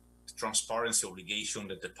the transparency obligation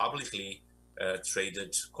that the publicly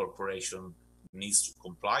traded corporation needs to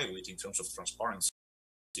comply with in terms of transparency,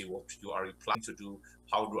 what you are planning to do,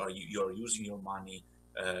 how you are using your money,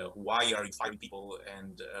 why are you firing people,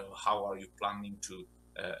 and how are you planning to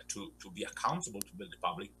be accountable to the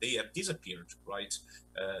public, they have disappeared, right?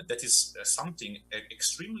 That is something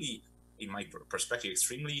extremely, in my perspective,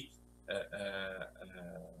 extremely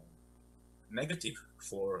negative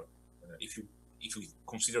for if you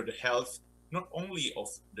consider the health not only of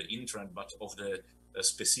the internet but of the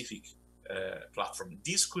specific platform.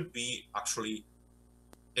 This could be actually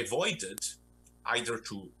avoided either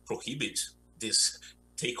to prohibit this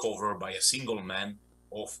takeover by a single man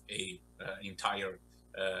of a entire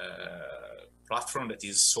platform that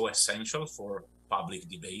is so essential for public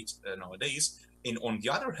debate nowadays, and on the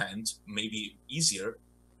other hand, maybe easier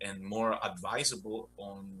and more advisable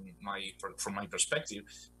from my perspective,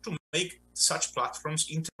 to make such platforms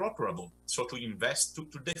interoperable. So to invest,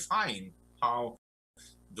 to define how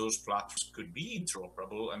those platforms could be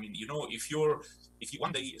interoperable. I mean, you know, if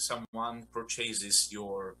one day someone purchases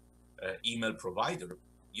your email provider,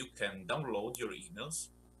 you can download your emails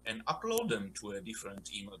and upload them to a different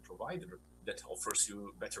email provider that offers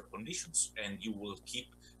you better conditions, and you will keep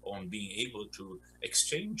on being able to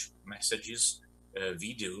exchange messages,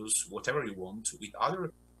 videos, whatever you want with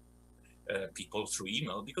other people through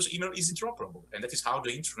email, because email is interoperable, and that is how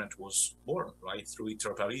the internet was born, right? Through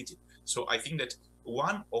interoperability. So I think that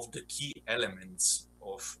one of the key elements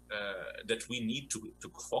of that we need to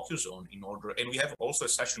focus on in order, and we have also a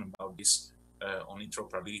session about this on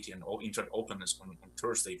interoperability and internet openness on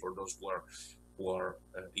Thursday for those who are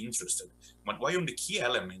interested. But one of the key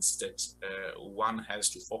elements that one has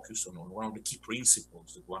to focus on, or one of the key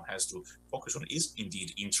principles that one has to focus on, is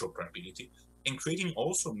indeed interoperability, and creating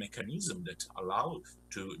also mechanisms that allow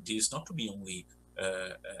to this not to be only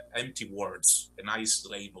empty words, a nice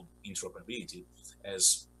label, interoperability,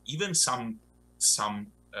 as even some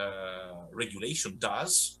regulation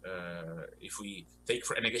does. If we take,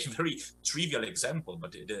 for, and again, a very trivial example,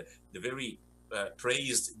 but the very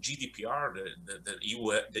praised GDPR,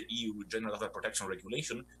 the EU General Data Protection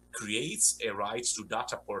Regulation, creates a right to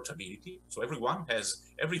data portability. So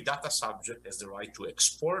every data subject has the right to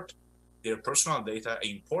export their personal data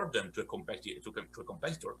and import them to a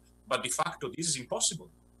competitor. But de facto, this is impossible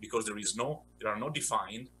because there are no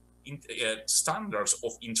defined standards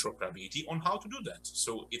of interoperability on how to do that.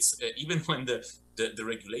 So it's even when the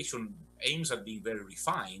regulation aims at being very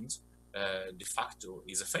refined, de facto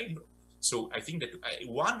is a failure. So I think that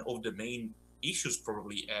one of the main issues,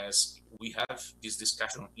 probably as we have this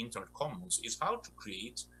discussion on internet commons, is how to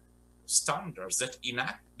create standards that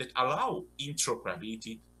allow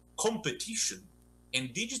interoperability, competition,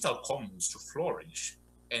 and digital commons to flourish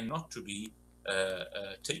and not to be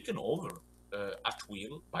taken over at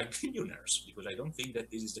will by billionaires, because I don't think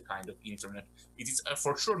that this is the kind of internet. It is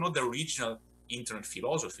for sure not the original internet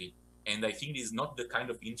philosophy, and I think it is not the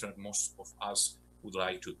kind of internet most of us would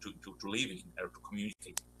like to live in or to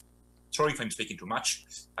communicate. Sorry if I'm speaking too much.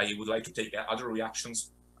 I would like to take other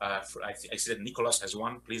reactions. I see that Nicholas has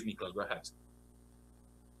one. Please, Nicholas, go ahead.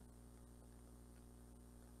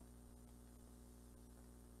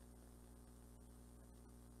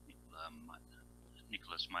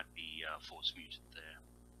 Nicholas might be force muted there.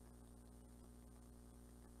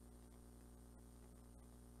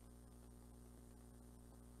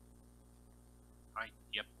 Right,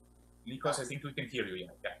 yep. Nicholas, I think we can hear you,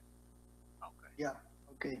 yeah. Okay. Yeah,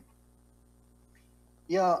 okay.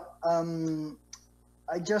 Yeah,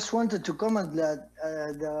 I just wanted to comment that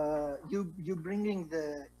you bringing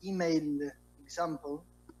the email example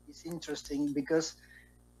is interesting, because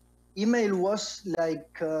email was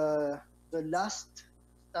like the last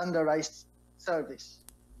standardized service,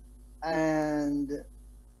 and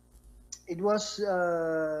it was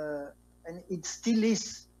and it still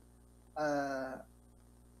is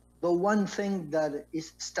the one thing that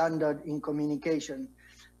is standard in communication.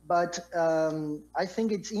 But I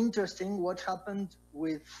think it's interesting what happened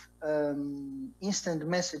with instant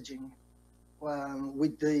messaging,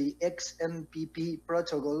 with the XMPP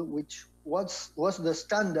protocol, which was the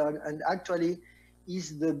standard and actually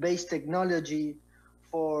is the base technology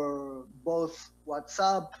for both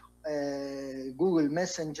WhatsApp, Google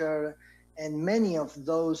Messenger, and many of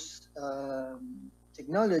those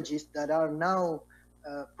technologies that are now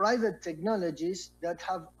private technologies that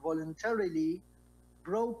have voluntarily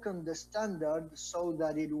broken the standard so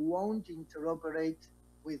that it won't interoperate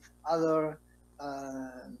with other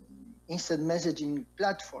instant messaging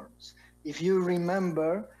platforms. If you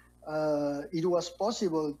remember, it was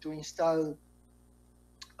possible to install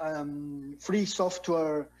free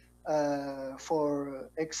software for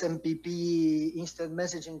XMPP instant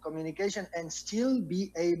messaging communication and still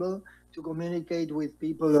be able to communicate with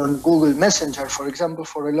people on Google Messenger, for example,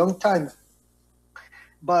 for a long time.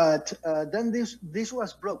 But then this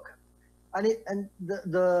was broken, and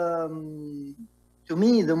to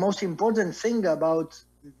me the most important thing about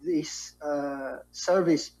this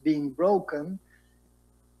service being broken,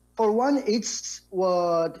 for one, it's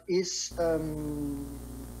what is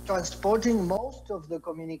transporting most of the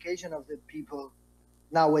communication of the people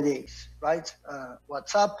nowadays, right?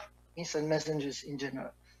 WhatsApp, instant messages in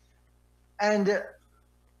general, and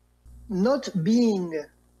not being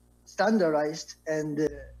standardized and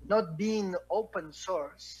not being open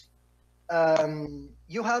source,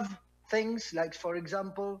 you have things like, for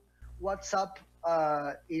example, WhatsApp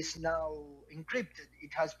is now encrypted.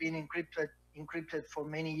 It has been encrypted for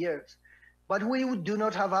many years, but we do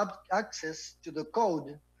not have access to the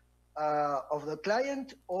code of the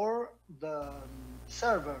client or the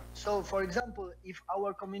server. So, for example, if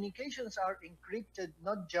our communications are encrypted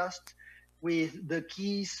not just with the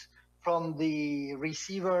keys from the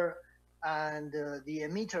receiver and the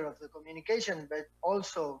emitter of the communication, but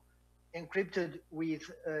also encrypted with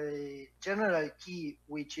a general key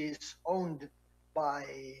which is owned by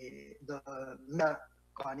the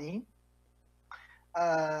company,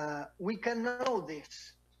 we can know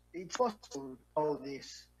this. It's possible to know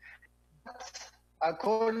this. But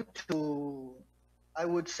according to, I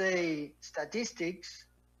would say, statistics,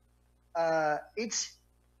 it's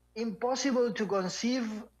impossible to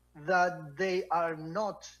conceive that they are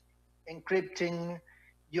not encrypting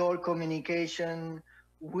your communication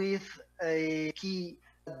with a key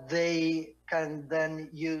that they can then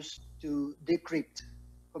use to decrypt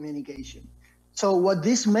communication. So what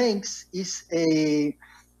this makes is a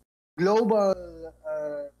global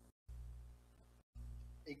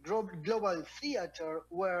global theater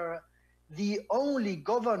where the only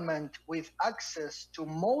government with access to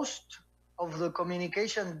most of the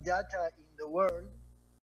communication data in the world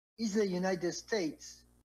is the United States,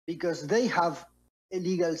 because they have a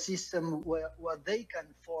legal system where they can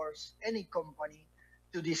force any company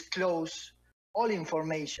to disclose all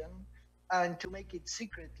information and to make it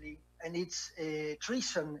secretly, and it's a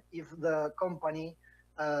treason if the company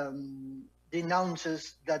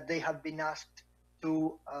denounces that they have been asked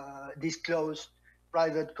to disclose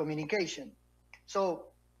private communication.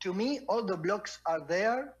 So to me, all the blocks are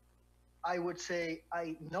there. I would say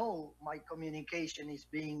I know my communication is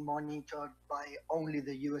being monitored by only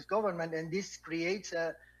the US government, and this creates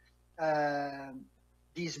a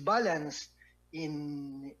disbalance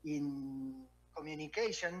in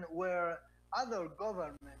communication where other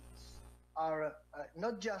governments are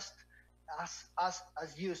not just us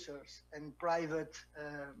as users and private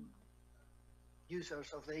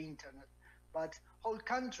users of the internet, but whole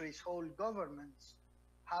countries, whole governments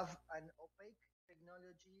have an opaque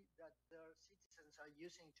technology that their citizens are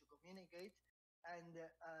using to communicate, and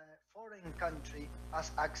a foreign country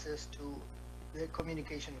has access to the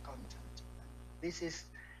communication content. This is,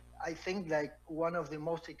 I think, like one of the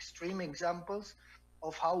most extreme examples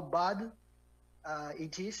of how bad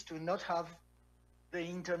it is to not have the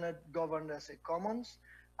internet governed as a commons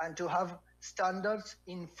and to have standards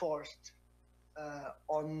enforced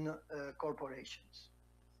on corporations.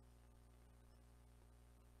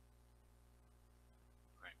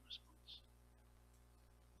 Great response.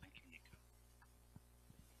 Thank you, Nico.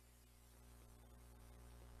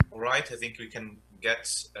 All right, I think we can get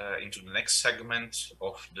into the next segment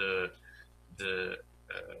of the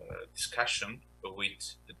discussion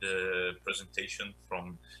with the presentation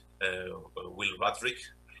from Will Roderick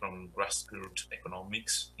from Grassroots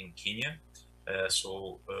Economics in Kenya.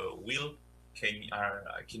 Will,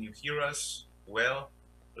 can you hear us well?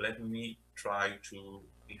 Let me try to,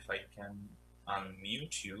 if I can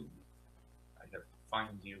unmute you. I have to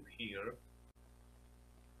find you here.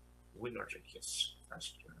 Will Roderick, yes.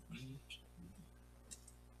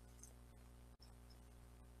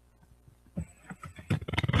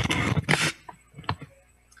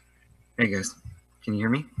 Hey guys, can you hear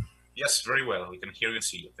me? Yes, very well. We can hear you and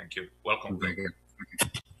see you. Thank you. Welcome. Very good.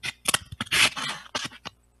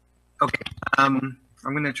 Okay. I'm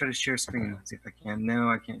going to try to share screen. Let's see if I can. No,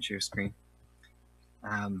 I can't share screen.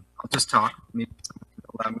 I'll just talk. Maybe someone can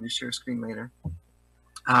allow me to share screen later.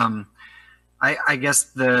 I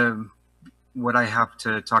guess what I have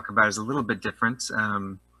to talk about is a little bit different.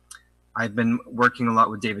 I've been working a lot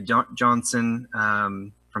with David Johnson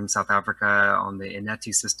from South Africa on the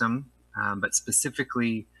INETI system, but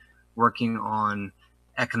specifically working on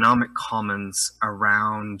economic commons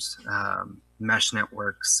around mesh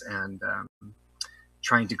networks and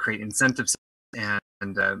trying to create incentives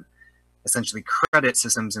and essentially credit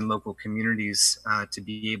systems in local communities to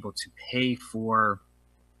be able to pay for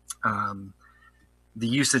the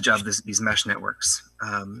usage of these mesh networks.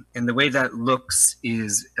 And the way that looks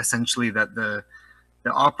is essentially that the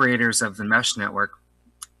operators of the mesh network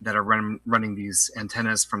that are running these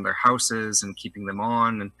antennas from their houses and keeping them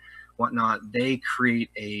on and whatnot, they create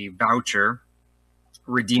a voucher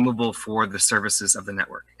redeemable for the services of the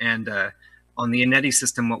network. And on the INETI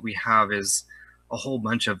system, what we have is a whole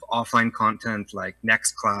bunch of offline content like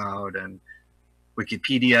Nextcloud and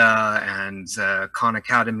Wikipedia and Khan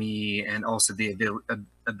Academy, and also the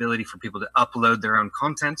ability for people to upload their own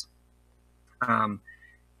content.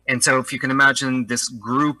 And so if you can imagine this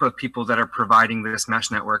group of people that are providing this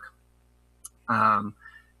mesh network,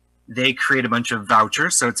 they create a bunch of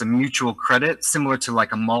vouchers. So it's a mutual credit, similar to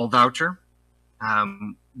like a mall voucher.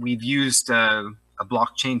 We've used a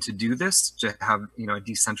blockchain to do this, to have a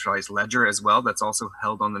decentralized ledger as well that's also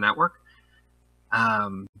held on the network.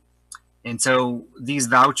 And so these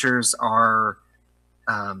vouchers are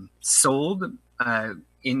sold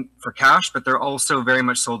for cash, but they're also very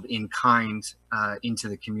much sold in kind into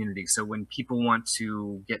the community. So when people want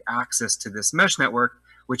to get access to this mesh network,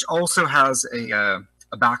 which also has a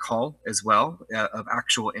backhaul as well of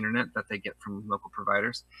actual internet that they get from local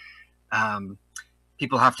providers,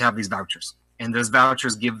 people have to have these vouchers, and those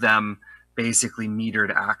vouchers give them basically metered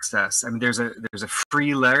access. I mean, there's a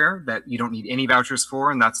free layer that you don't need any vouchers for,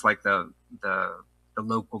 and that's like the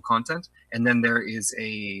local content. And then there is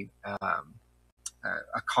a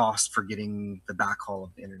cost for getting the backhaul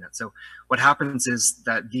of the internet. So what happens is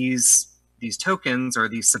that these tokens, or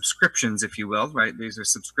these subscriptions, if you will, right? These are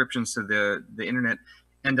subscriptions to the internet,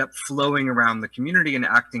 end up flowing around the community and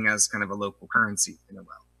acting as kind of a local currency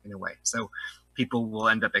in a way. So people will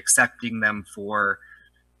end up accepting them for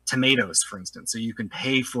tomatoes, for instance. So you can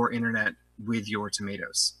pay for internet with your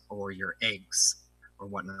tomatoes or your eggs or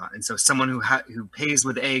whatnot. And so someone who pays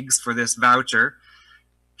with eggs for this voucher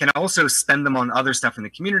can also spend them on other stuff in the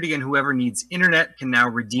community, and whoever needs internet can now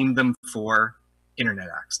redeem them for internet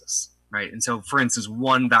access, right? And so, for instance,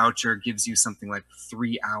 one voucher gives you something like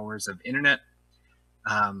 3 hours of internet.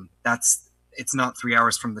 It's not 3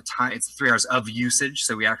 hours from the time, it's 3 hours of usage.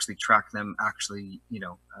 So we actually track them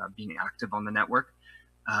being active on the network.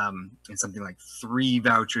 And something like 3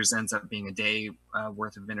 vouchers ends up being a day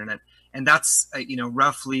worth of internet. And that's,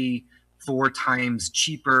 roughly 4 times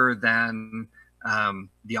cheaper than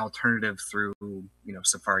the alternative through,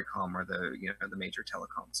 Safaricom or the major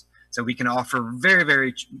telecoms. So we can offer very,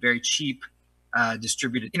 very, very cheap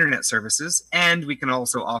distributed internet services, and we can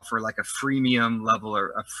also offer like a freemium level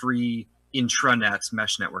or a free intranet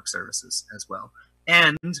mesh network services as well.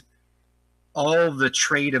 And all the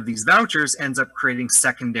trade of these vouchers ends up creating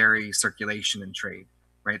secondary circulation and trade,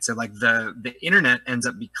 right? So like the internet ends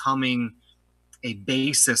up becoming a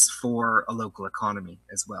basis for a local economy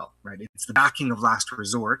as well, right? It's the backing of last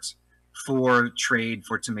resort for trade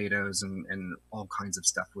for tomatoes and all kinds of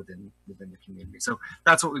stuff within the community. So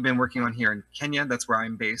that's what we've been working on here in Kenya. That's where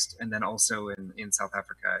I'm based, and then also in South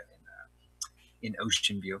Africa in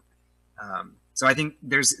Ocean View. So I think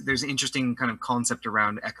there's an interesting kind of concept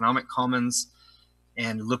around economic commons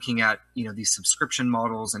and looking at these subscription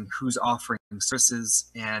models and who's offering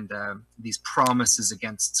services, and these promises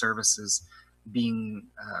against services being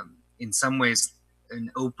in some ways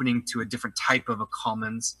an opening to a different type of a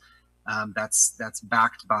commons that's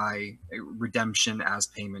backed by redemption as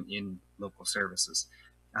payment in local services.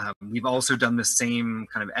 We've also done the same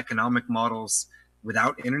kind of economic models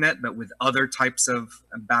without internet, but with other types of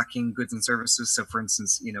backing goods and services. So for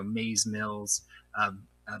instance, maize mills,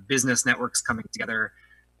 business networks coming together,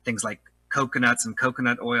 things like coconuts and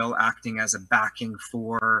coconut oil acting as a backing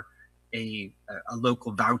for a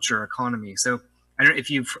local voucher economy. So I don't know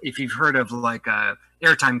if you've heard of like a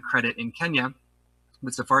airtime credit in Kenya.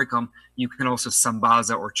 with Safaricom, you can also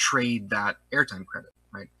sambaza or trade that airtime credit,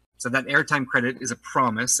 right? So that airtime credit is a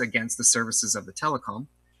promise against the services of the telecom,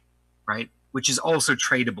 right? Which is also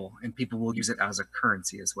tradable, and people will use it as a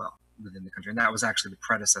currency as well within the country. And that was actually the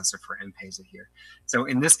predecessor for M-Pesa here. So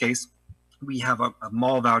in this case, we have a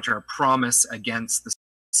mall voucher, a promise against the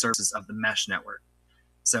services of the mesh network.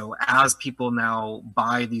 So as people now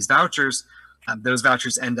buy these vouchers, those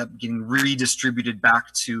vouchers end up getting redistributed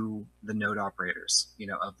back to the node operators,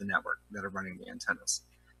 of the network that are running the antennas.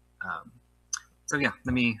 So yeah,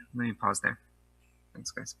 let me pause there.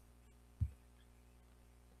 Thanks, guys.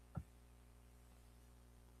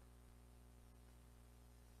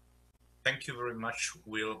 Thank you very much,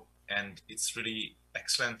 Will. And it's really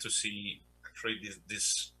excellent to see actually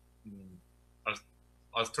this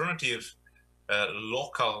alternative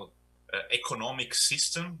local economic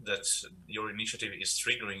system that your initiative is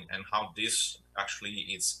triggering, and how this actually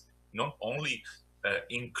is not only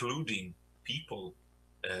including people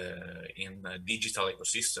in a digital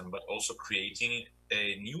ecosystem, but also creating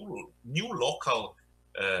a new local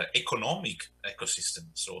economic ecosystem.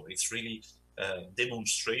 So it's really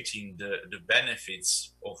demonstrating the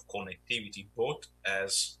benefits of connectivity, both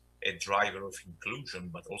as a driver of inclusion,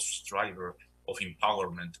 but also driver of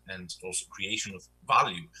empowerment, and also creation of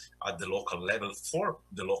value at the local level for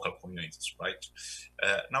the local communities, right?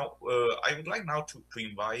 Now, I would like now to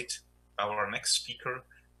invite our next speaker,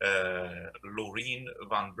 Laureen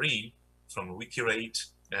van Breen from Wikirate.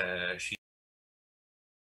 She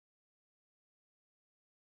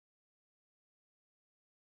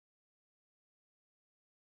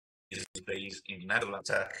is based in the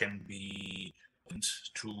Netherlands, can be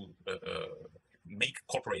to make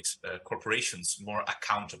corporations more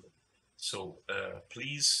accountable. So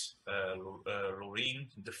please, Laureen,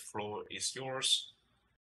 the floor is yours.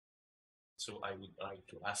 So I would like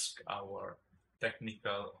to ask our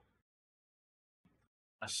technical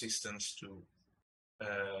assistants to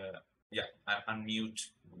unmute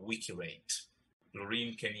Wikirate.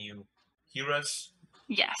 Laureen, can you hear us?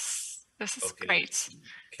 Yes, this is great.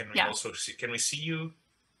 Can we also see? Can we see you?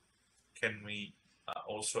 Can we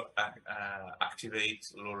also activate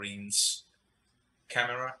Laureen's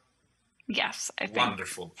camera? Yes, I think.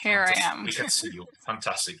 Wonderful. Here Fantastic. I am. We can see you.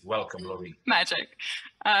 Fantastic. Welcome, Laureen. Magic.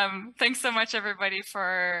 Thanks so much, everybody,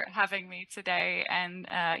 for having me today, and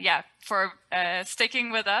for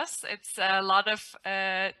sticking with us. It's a lot of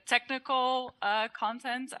technical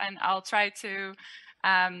content, and I'll try to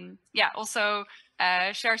also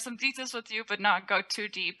share some details with you, but not go too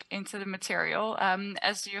deep into the material.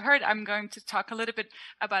 As you heard, I'm going to talk a little bit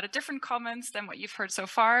about a different commons than what you've heard so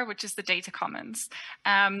far, which is the data commons.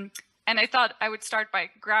 And I thought I would start by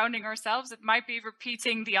grounding ourselves. It might be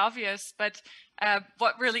repeating the obvious, but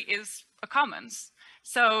what really is a commons?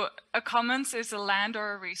 So a commons is a land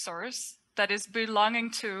or a resource that is belonging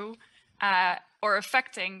to or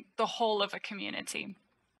affecting the whole of a community.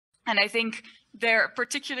 And I think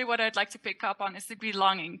particularly what I'd like to pick up on is the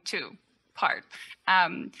belonging to part,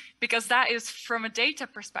 because that is, from a data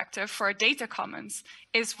perspective, for a data commons,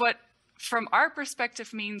 is what from our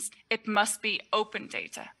perspective means it must be open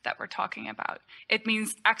data that we're talking about. It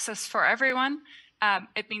means access for everyone.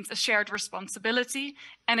 It means a shared responsibility,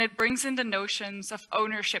 and it brings in the notions of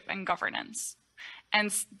ownership and governance.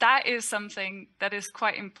 And that is something that is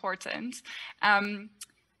quite important.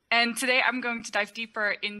 And today I'm going to dive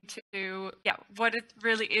deeper into what it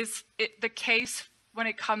really is, the case when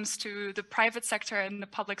it comes to the private sector and the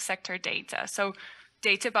public sector data. So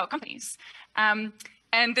data about companies.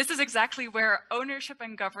 And this is exactly where ownership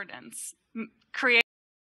and governance create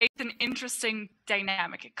an interesting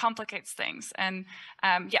dynamic. It complicates things. And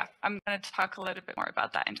I'm going to talk a little bit more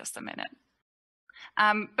about that in just a minute.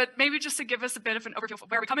 But maybe just to give us a bit of an overview of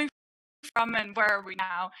where we're coming from and where are we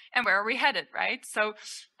now and where are we headed, right? So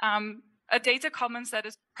a data commons that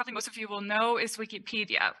is probably most of you will know is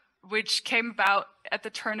Wikipedia, which came about at the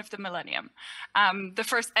turn of the millennium. The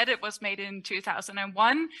first edit was made in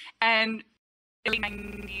 2001, and in the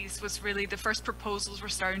 90s was really the first proposals were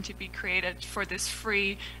starting to be created for this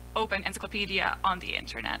free open encyclopedia on the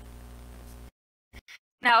internet.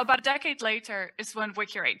 Now, about a decade later is when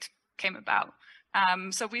Wikirate came about.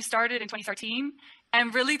 So we started in 2013,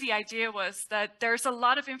 and really the idea was that there's a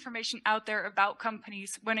lot of information out there about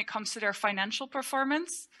companies when it comes to their financial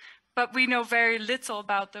performance, but we know very little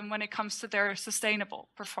about them when it comes to their sustainable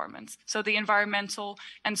performance. So the environmental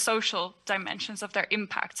and social dimensions of their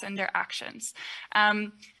impacts and their actions.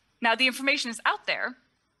 Now the information is out there,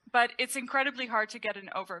 but it's incredibly hard to get an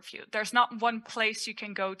overview. There's not one place you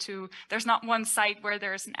can go to. There's not one site where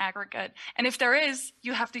there's an aggregate. And if there is,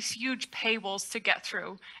 you have these huge paywalls to get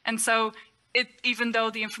through. And so even though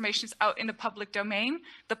the information is out in the public domain,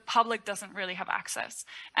 the public doesn't really have access.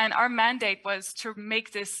 And our mandate was to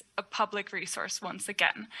make this a public resource once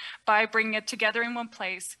again, by bringing it together in one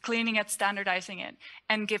place, cleaning it, standardizing it,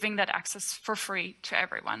 and giving that access for free to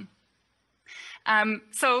everyone.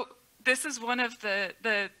 So this is one of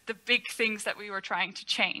the big things that we were trying to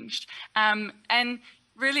change. And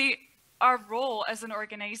really, our role as an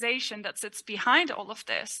organization that sits behind all of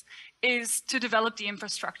this is to develop the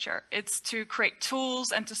infrastructure. It's to create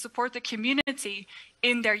tools and to support the community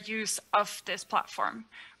in their use of this platform,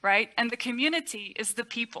 right? And the community is the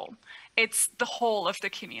people. It's the whole of the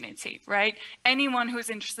community, right? Anyone who's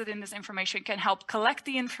interested in this information can help collect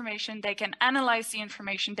the information, they can analyze the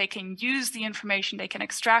information, they can use the information, they can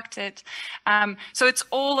extract it. So it's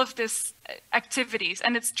all of this activities,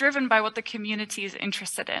 and it's driven by what the community is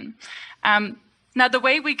interested in. Now, the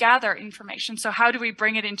way we gather information, so how do we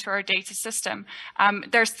bring it into our data system?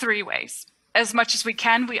 There's 3 ways. As much as we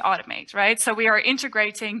can, we automate, right? So we are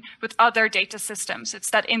integrating with other data systems. It's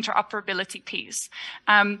that interoperability piece.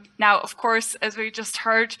 Now, of course, as we just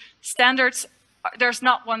heard, standards, there's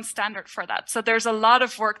not one standard for that. So there's a lot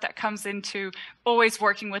of work that comes into always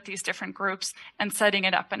working with these different groups and setting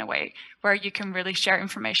it up in a way where you can really share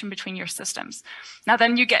information between your systems. Now,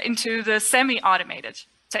 then you get into the semi-automated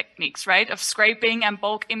techniques, right, of scraping and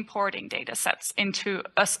bulk importing data sets into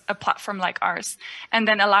a platform like ours, and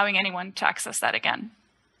then allowing anyone to access that again.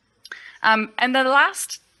 And the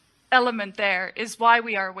last element there is why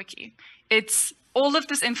we are a wiki. It's all of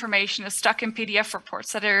this information is stuck in PDF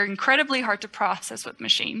reports that are incredibly hard to process with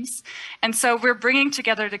machines. And so we're bringing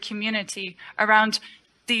together the community around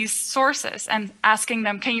these sources and asking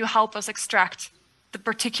them, can you help us extract the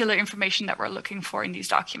particular information that we're looking for in these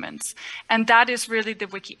documents? And that is really the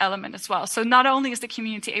wiki element as well. So not only is the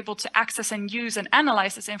community able to access and use and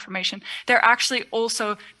analyze this information, they're actually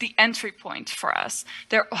also the entry point for us.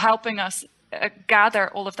 They're helping us gather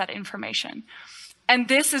all of that information. And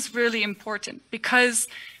this is really important because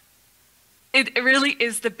it really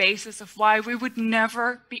is the basis of why we would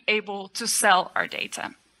never be able to sell our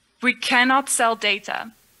data. We cannot sell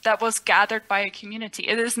data that was gathered by a community.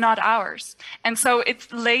 It is not ours. And so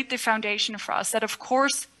it laid the foundation for us that, of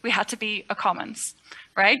course, we had to be a commons,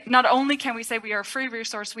 right? Not only can we say we are a free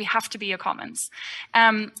resource, we have to be a commons.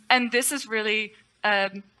 And this is really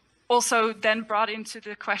also then brought into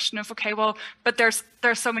the question of, okay, well, but there's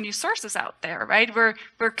so many sources out there, right?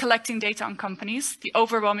 We're collecting data on companies. The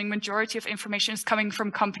overwhelming majority of information is coming from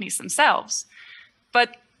companies themselves.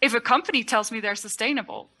 But if a company tells me they're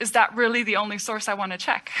sustainable, is that really the only source I want to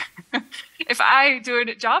check? If I do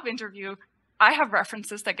a job interview, I have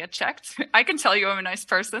references that get checked. I can tell you I'm a nice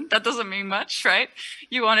person. That doesn't mean much, right?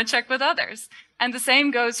 You want to check with others. And the same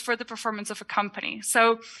goes for the performance of a company.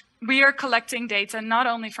 So we are collecting data not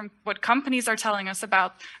only from what companies are telling us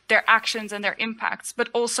about their actions and their impacts, but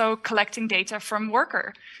also collecting data from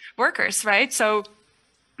workers, right? So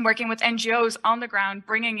working with NGOs on the ground,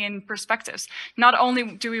 bringing in perspectives. Not only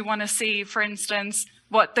do we want to see, for instance,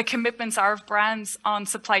 what the commitments are of brands on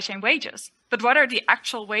supply chain wages, but what are the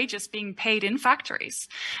actual wages being paid in factories?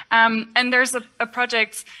 And there's a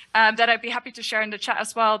project that I'd be happy to share in the chat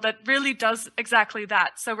as well that really does exactly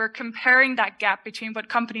that. So we're comparing that gap between what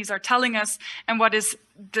companies are telling us and what is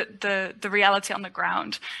the reality on the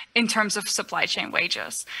ground in terms of supply chain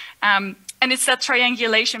wages. And it's that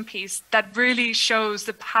triangulation piece that really shows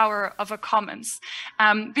the power of a commons.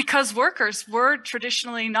 Because workers were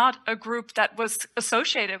traditionally not a group that was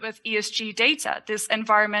associated with ESG data, this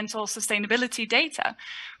environmental sustainability data,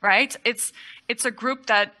 right? It's a group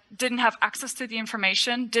that didn't have access to the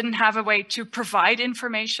information, didn't have a way to provide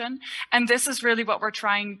information. And this is really what we're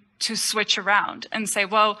trying to switch around and say,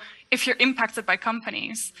 well, if you're impacted by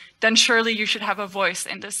companies, then surely you should have a voice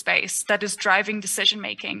in this space that is driving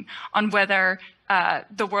decision-making on whether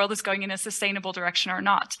the world is going in a sustainable direction or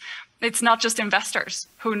not. It's not just investors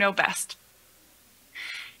who know best.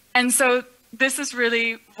 And so this is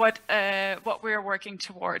really what we're working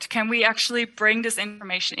toward. Can we actually bring this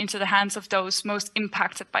information into the hands of those most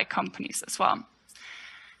impacted by companies as well?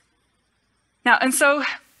 Now, and so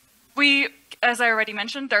we, as I already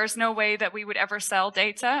mentioned, there's no way that we would ever sell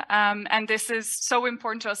data. And this is so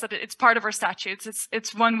important to us that it's part of our statutes.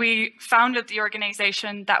 It's when we founded the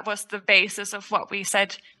organization, that was the basis of what we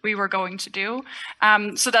said we were going to do.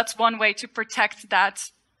 So that's one way to protect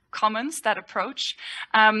that commons, that approach.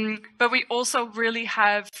 But we also really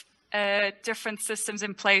have different systems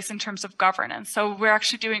in place in terms of governance. So we're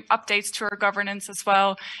actually doing updates to our governance as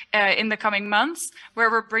well in the coming months, where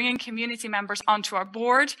we're bringing community members onto our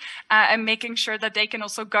board and making sure that they can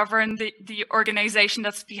also govern the organization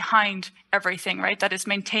that's behind everything, right? That is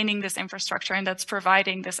maintaining this infrastructure and that's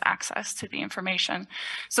providing this access to the information.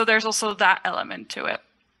 So there's also that element to it.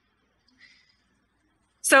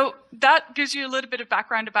 So that gives you a little bit of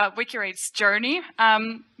background about WikiRate's journey.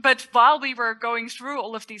 But while we were going through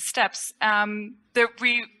all of these steps,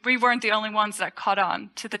 we weren't the only ones that caught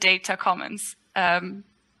on to the data commons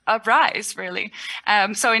rise, really.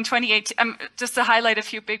 So in 2018, just to highlight a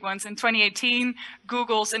few big ones, in 2018,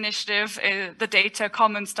 Google's initiative, the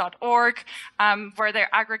datacommons.org, where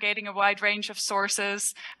they're aggregating a wide range of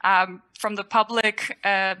sources from the public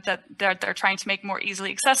that they're trying to make more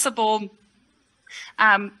easily accessible.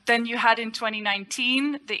 Then you had in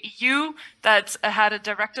 2019 the EU that had a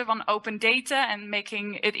directive on open data and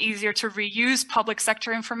making it easier to reuse public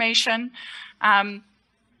sector information.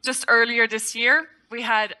 Just earlier this year, we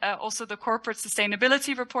had also the Corporate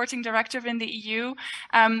Sustainability Reporting Directive in the EU,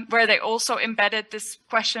 where they also embedded this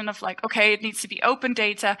question of like, okay, it needs to be open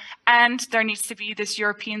data and there needs to be this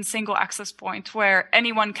European single access point where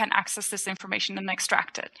anyone can access this information and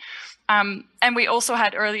extract it. And we also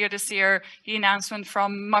had earlier this year the announcement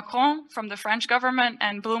from Macron, from the French government,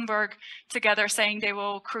 and Bloomberg together saying they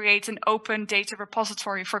will create an open data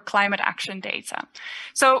repository for climate action data.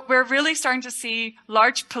 So we're really starting to see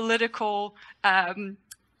large political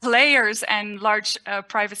players and large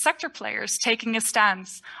private sector players taking a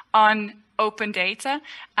stance on open data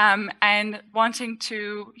and wanting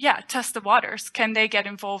to, test the waters. Can they get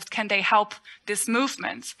involved? Can they help this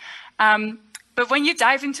movement? But when you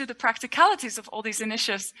dive into the practicalities of all these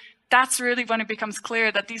initiatives, that's really when it becomes clear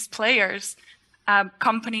that these players,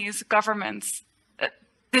 companies, governments,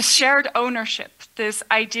 this shared ownership, this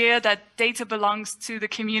idea that data belongs to the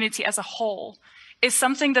community as a whole, is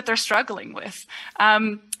something that they're struggling with.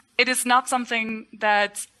 It is not something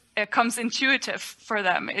that comes intuitive for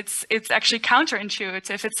them. It's actually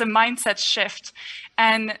counterintuitive. It's a mindset shift.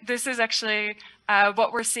 And this is actually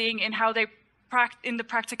what we're seeing in how they in the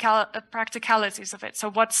practicalities of it. So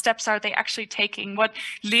what steps are they actually taking? What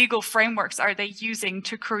legal frameworks are they using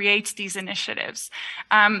to create these initiatives?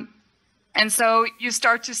 And so you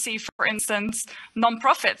start to see, for instance,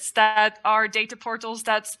 nonprofits that are data portals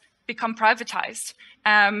that become privatized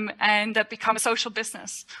and that become a social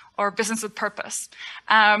business or business with purpose.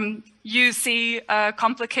 You see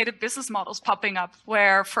complicated business models popping up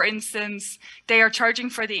where, for instance, they are charging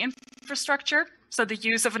for the infrastructure, so the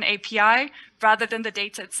use of an API rather than the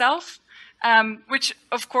data itself, which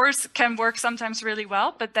of course can work sometimes really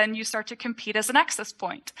well, but then you start to compete as an access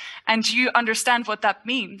point and you understand what that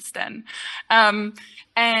means then.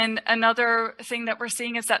 And another thing that we're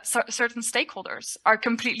seeing is that certain stakeholders are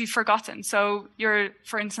completely forgotten. So you're,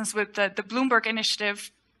 for instance, with the Bloomberg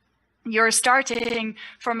initiative, you're starting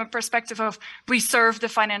from a perspective of we serve the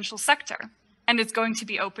financial sector. And it's going to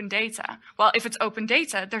be open data. Well, if it's open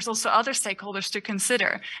data, there's also other stakeholders to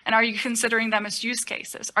consider. And are you considering them as use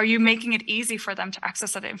cases? Are you making it easy for them to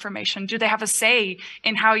access that information? Do they have a say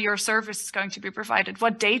in how your service is going to be provided?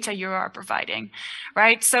 What data you are providing,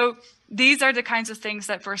 right? So these are the kinds of things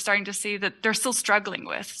that we're starting to see that they're still struggling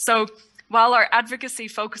with. So while our advocacy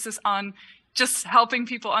focuses on just helping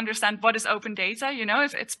people understand what is open data. You know,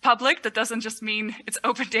 if it's public, that doesn't just mean it's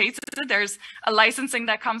open data. There's a licensing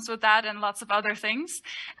that comes with that and lots of other things.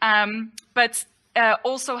 But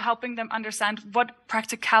also helping them understand what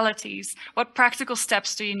practicalities, what practical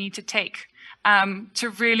steps do you need to take to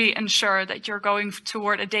really ensure that you're going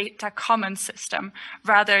toward a data commons system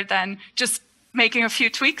rather than just making a few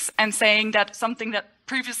tweaks and saying that something that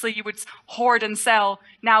previously you would hoard and sell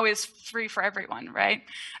now is free for everyone, right?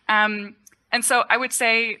 And so I would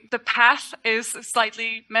say the path is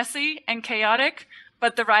slightly messy and chaotic,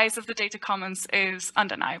 but the rise of the data commons is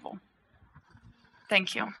undeniable.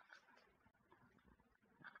 Thank you.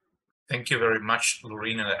 Thank you very much,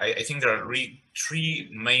 Lorena. I think there are really three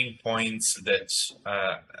main points that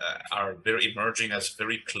are very emerging as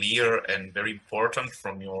very clear and very important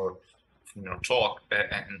from your talk.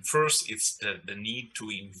 And first, it's the need to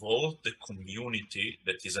involve the community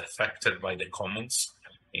that is affected by the commons.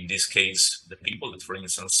 In this case, the people that, for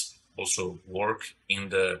instance, also work in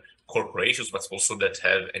the corporations, but also that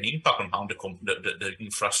have an impact on how the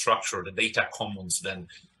infrastructure, the data commons, then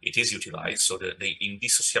it is utilized. So the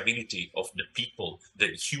indissociability of the people, the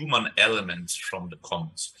human element from the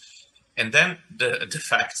commons. And then the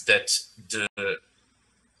fact that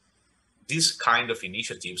these kind of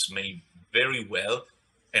initiatives may very well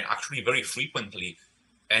and actually very frequently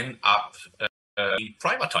end up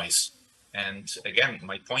privatize. And again,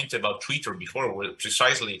 my point about Twitter before was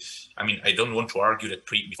precisely, I mean, I don't want to argue that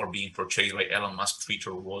before being purchased by Elon Musk,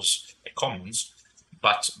 Twitter was a commons,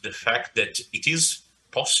 but the fact that it is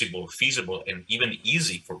possible, feasible, and even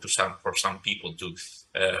easy for some people to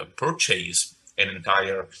purchase an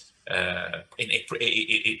entire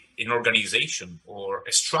an organization or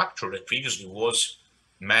a structure that previously was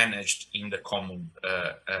managed in the common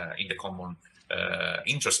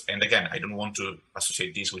interest. And again, I don't want to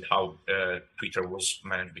associate this with how Twitter was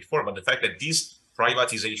managed before, but the fact that this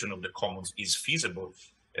privatization of the commons is feasible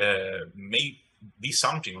may be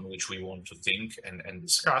something on which we want to think and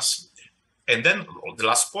discuss. And then the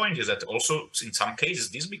last point is that also in some cases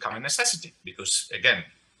this becomes a necessity, because again,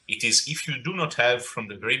 it is if you do not have from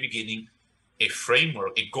the very beginning a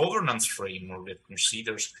framework, a governance framework that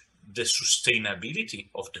considers the sustainability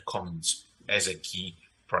of the commons as a key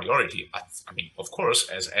priority. I mean, of course,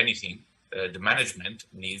 as anything, the management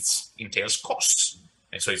entails costs,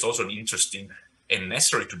 and so it's also interesting and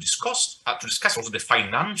necessary to discuss also the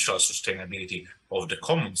financial sustainability of the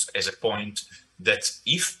commons as a point that,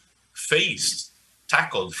 if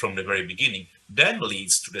tackled from the very beginning, then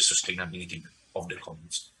leads to the sustainability of the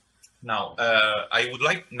commons. Now, I would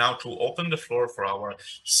like now to open the floor for our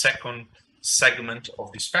second segment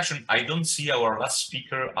of discussion. I don't see our last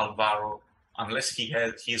speaker, Alvaro, unless he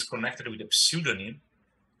is connected with a pseudonym.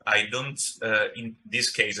 I don't, in this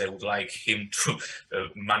case, I would like him to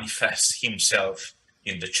manifest himself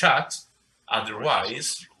in the chat.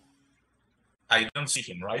 Otherwise, I don't see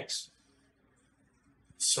him, right?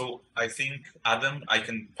 So I think, Adam, I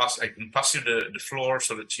can pass you the floor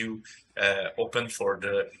so that you open for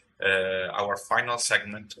our final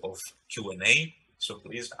segment of Q&A. So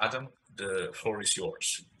please, Adam, the floor is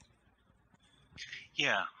yours.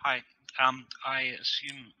 Yeah, hi. I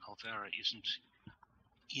assume Alvaro isn't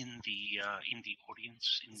in the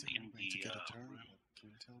audience in the room.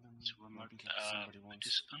 It's a remote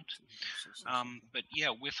participant. But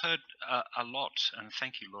yeah, we've heard a lot, and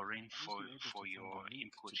thank you, Laureen, for your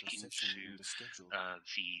input into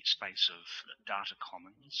the space of data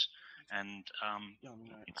commons. And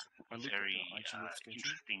it's very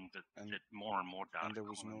interesting that more and more data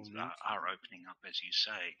commons are opening up, as you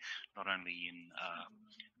say, not only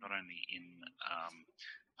in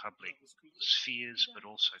public spheres, but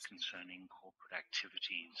also concerning corporate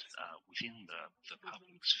activities within the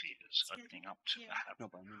public spheres, opening up to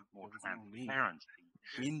perhaps more transparency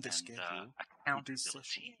and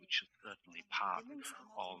accountability, which is certainly part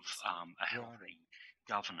of a healthy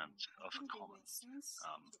governance of a commons.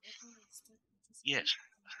 Yes,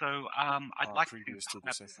 so I'd like to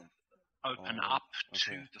open up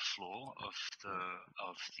to the floor of the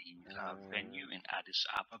venue in Addis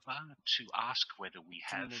Ababa to ask whether we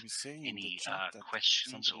have any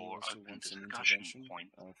questions or open discussion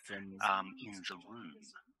points in the room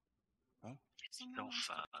itself.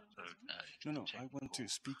 No, I want to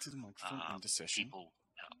speak to the microphone in the session. People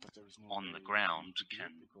on the ground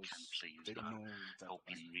can please help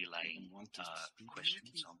in relaying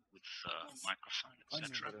questions with microphone,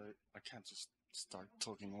 etc. I can't just start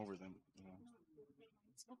talking over them. You know.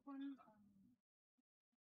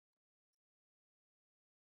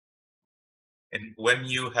 And when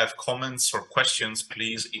you have comments or questions,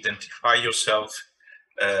 please identify yourself.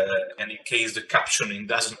 And in case the captioning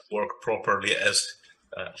doesn't work properly as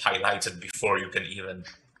highlighted before, you can even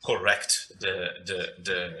correct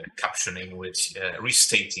the captioning with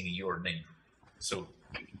restating your name. So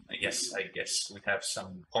yes, I guess we have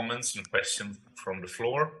some comments and questions from the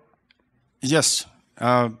floor. Yes,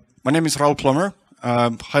 my name is Raul Plummer.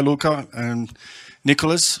 Hi, Luca and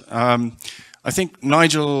Nicholas. I think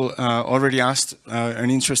Nigel already asked an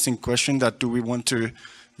interesting question, that do we want to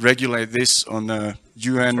regulate this on the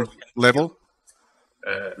UN level?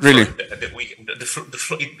 Really?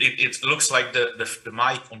 It looks like the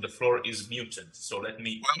mic on the floor is muted. So let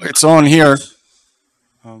me... Well, it's on here.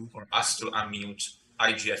 Or ask to unmute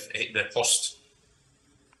IGF, the host.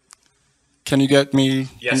 Can you get me?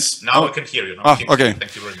 Yes, now I can hear you. Okay.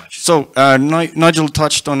 Thank you very much. So Nigel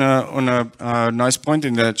touched on a nice point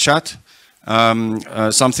in the chat.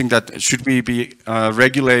 Something that should we be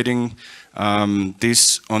regulating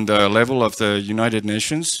this on the level of the United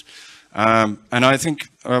Nations? And I think,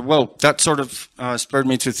 well, that sort of spurred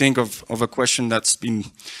me to think of a question that's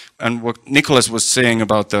been, and what Nicholas was saying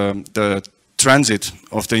about the transit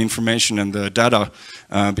of the information and the data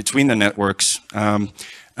between the networks.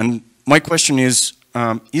 And my question is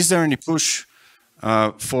there any push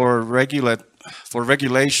for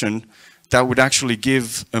regulation that would actually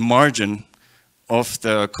give a margin of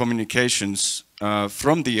the communications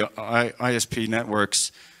from the ISP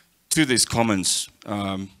networks to this commons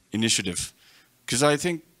initiative? Because I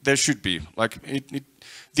think there should be, like,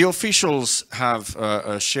 the officials have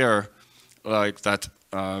a share like that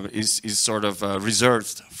is sort of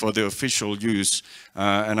reserved for the official use,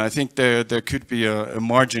 and I think there could be a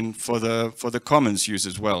margin for the commons use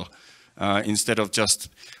as well, instead of just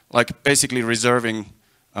like basically reserving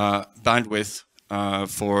bandwidth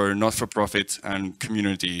for not-for-profit and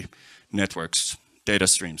community networks, data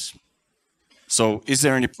streams. So is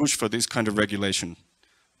there any push for this kind of regulation?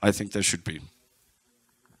 I think there should be.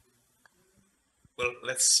 Well,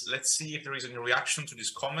 let's see if there is any reaction to this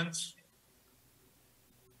comment.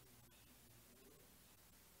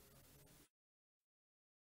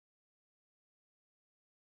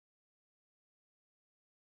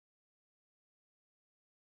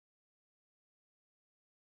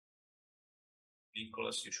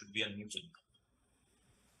 Nicholas, you should be unmuted.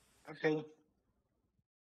 Okay.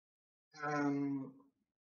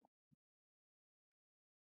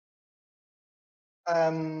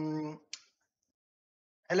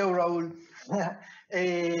 Hello, Raul.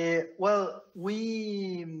 Well,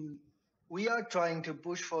 we are trying to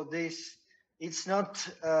push for this. It's not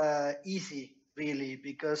easy, really,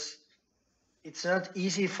 because it's not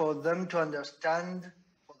easy for them to understand,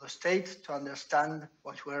 for the state to understand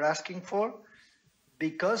what we're asking for,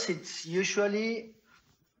 because it's usually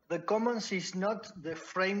the commons is not the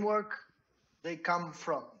framework they come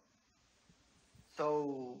from.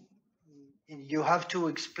 So you have to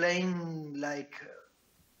explain, like,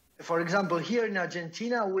 for example, here in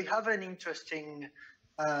Argentina, we have an interesting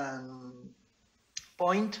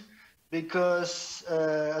point, because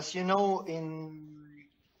as you know, I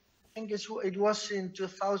think it was in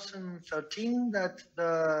 2013 that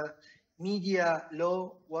the media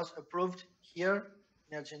law was approved here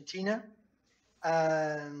in Argentina.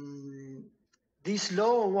 And this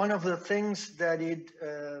law, one of the things that it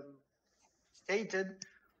stated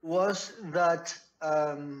was that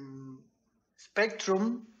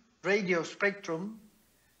spectrum, radio spectrum,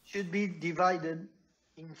 should be divided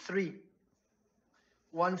in three.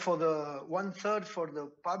 One third for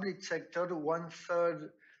the public sector, 1/3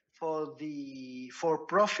 for the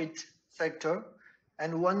for-profit sector,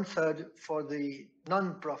 and 1/3 for the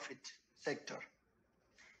non-profit sector.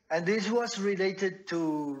 And this was related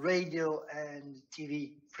to radio and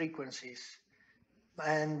TV frequencies.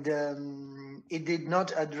 And it did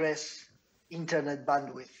not address internet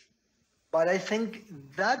bandwidth. But I think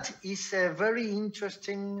that is a very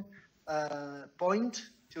interesting point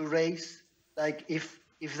to raise. Like, if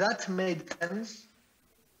that made sense,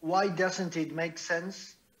 why doesn't it make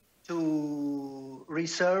sense to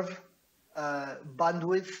reserve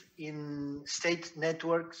bandwidth in state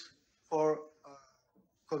networks for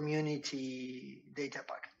community data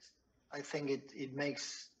packets? I think it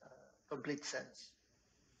makes complete sense.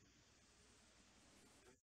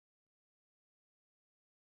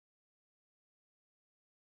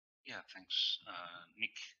 Yeah, thanks,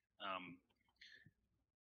 Nick.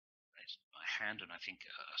 Raised my hand, and I think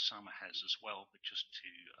Osama has as well, but just to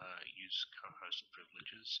use co-host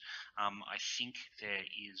privileges. I think there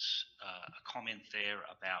is a comment there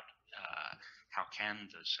about how can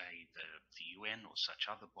the UN or such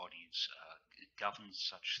other bodies govern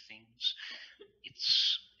such things.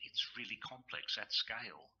 It's really complex at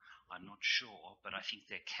scale. I'm not sure, but I think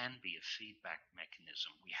there can be a feedback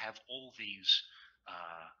mechanism. We have all these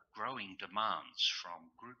growing demands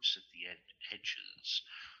from groups at the edges,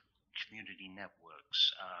 community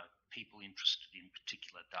networks, people interested in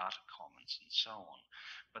particular data commons, and so on.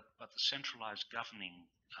 But the centralized governing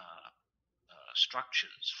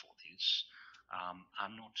structures for this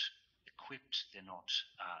are not equipped, they're not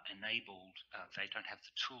enabled, they don't have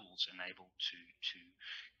the tools enabled to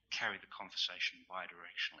carry the conversation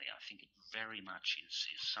bidirectionally. I think it very much is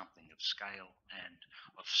something of scale and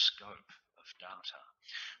of scope of data.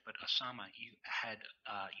 But Osama, you had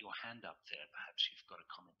your hand up there. Perhaps you've got a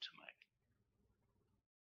comment to make.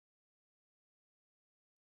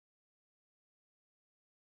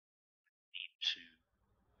 Need to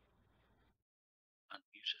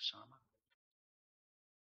unmute Osama.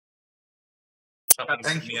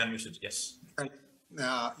 Thank you. Unmuted, yes.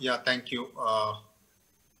 Yeah, thank you.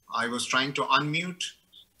 I was trying to unmute.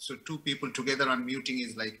 So two people together unmuting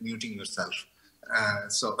is like muting yourself.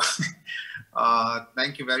 So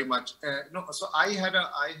thank you very much. No, so I had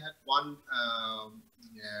one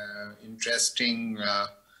interesting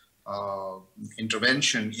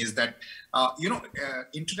intervention is that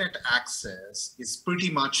internet access is pretty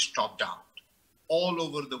much top down. All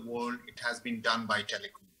over the world, it has been done by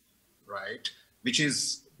telecom, right? Which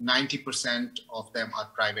is 90% of them are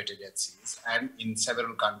private agencies, and in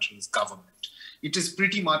several countries, government. It is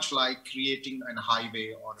pretty much like creating a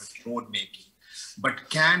highway or a road making. But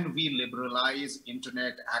can we liberalize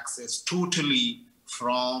internet access totally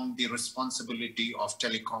from the responsibility of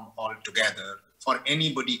telecom altogether? For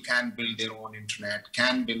anybody can build their own internet,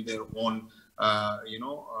 can build their own,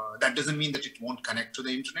 that doesn't mean that it won't connect to the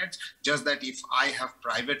internet, just that if I have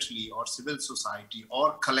privately or civil society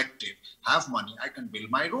or collective have money, I can build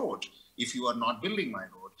my road if you are not building my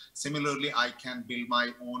road. Similarly, I can build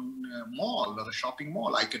my own mall or a shopping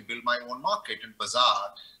mall. I can build my own market and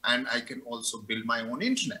bazaar, and I can also build my own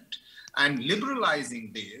internet. And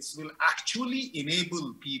liberalizing this will actually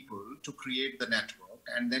enable people to create the network,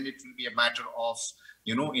 and then it will be a matter of,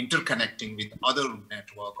 interconnecting with other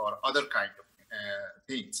network or other kind of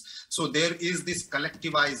things. So there is this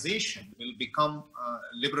collectivization will become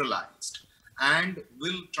liberalized and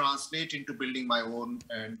will translate into building my own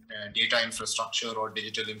data infrastructure or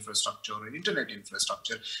digital infrastructure or internet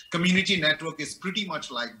infrastructure. Community network is pretty much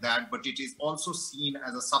like that, but it is also seen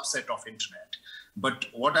as a subset of internet. But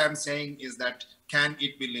what I'm saying is that, can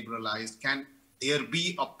it be liberalized? Can there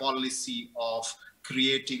be a policy of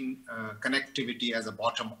creating connectivity as a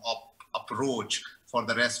bottom-up approach for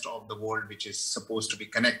the rest of the world, which is supposed to be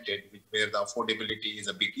connected, where the affordability is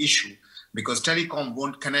a big issue? Because telecom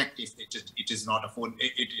won't connect if it is not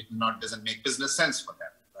doesn't make business sense for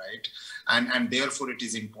them, right? And therefore it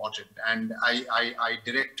is important. And I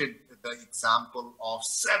directed the example of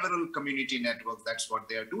several community networks. That's what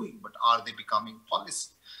they are doing. But are they becoming policy?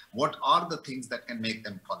 What are the things that can make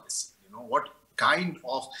them policy? What kind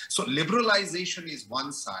of, so liberalization is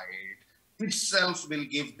one side, itself will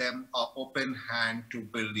give them an open hand to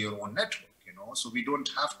build your own network, so we don't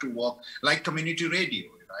have to work like community radio,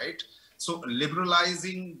 right? So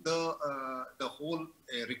liberalizing the whole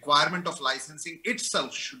requirement of licensing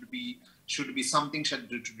itself should be something to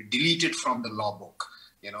be deleted from the law book.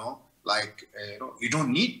 You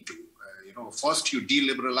don't need to. First you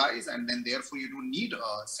deliberalize, and then therefore you don't need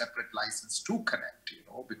a separate license to connect.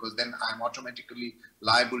 Because then I'm automatically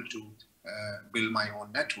liable to build my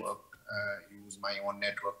own network, use my own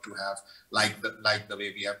network to have like the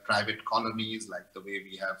way we have private colonies, like the way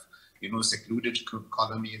we have secluded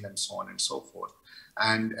colonies, and so on and so forth.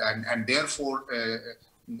 And therefore,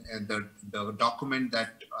 the document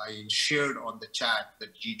that I shared on the chat,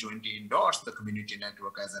 that G20 endorsed the community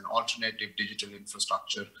network as an alternative digital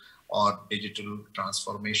infrastructure or digital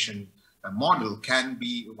transformation model, can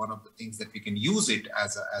be one of the things that we can use it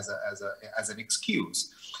as an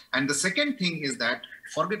excuse. And the second thing is that,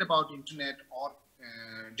 forget about internet or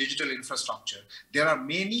digital infrastructure. There are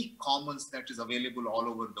many commons that is available all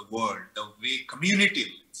over the world, the way community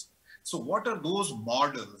lives. So what are those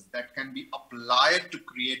models that can be applied to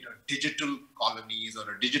create a digital colonies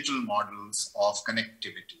or a digital models of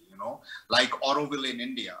connectivity? Like Auroville in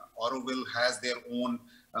India. Auroville has their own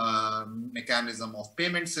mechanism of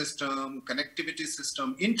payment system, connectivity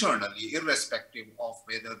system internally, irrespective of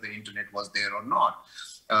whether the internet was there or not.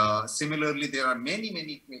 Similarly, there are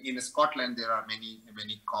many, in Scotland, there are many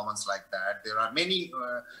commons like that. There are many,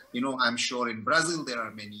 I'm sure in Brazil, there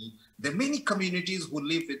are many communities who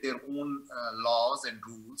live with their own laws and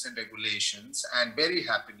rules and regulations, and very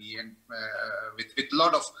happily, and with a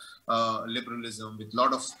lot of liberalism, with a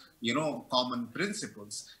lot of, common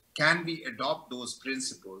principles. Can we adopt those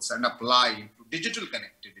principles and apply to digital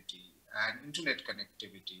connectivity and internet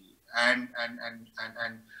connectivity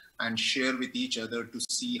and share with each other to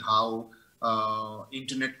see how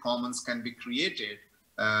internet commons can be created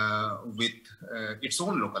with its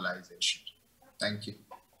own localization? Thank you.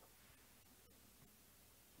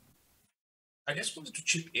 I just wanted to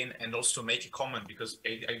chip in and also make a comment, because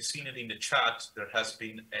I've seen it in the chat. There has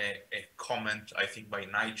been a comment, I think, by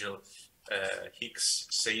Nigel Hicks,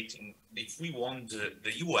 saying if we want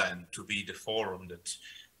the UN to be the forum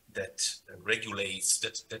that regulates,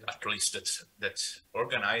 that at least that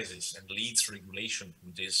organizes and leads regulation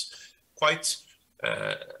in these quite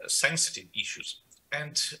sensitive issues.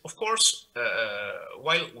 And of course,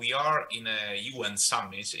 while we are in a UN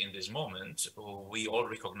summit in this moment, we all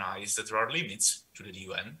recognize that there are limits to the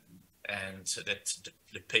UN, and that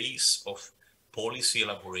the pace of policy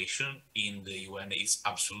elaboration in the UN is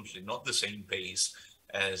absolutely not the same pace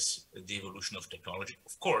as the evolution of technology,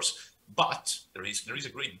 of course. But there is a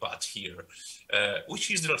great but here, which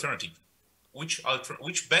is the alternative?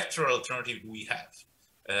 Which better alternative do we have?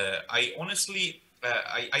 I honestly,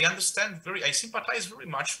 I understand I sympathize very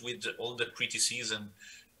much with all the criticism.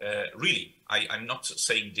 Really, I'm not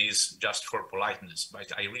saying this just for politeness,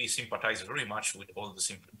 but I really sympathize very much with all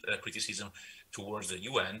the criticism towards the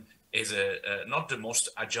UN as not the most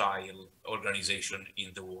agile organization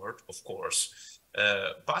in the world, of course.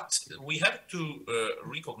 But we have to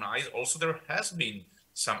recognize also there has been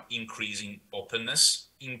some increasing openness,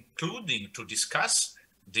 including to discuss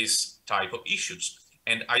this type of issues.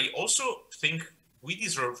 And I also think we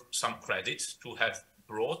deserve some credit to have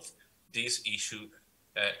brought this issue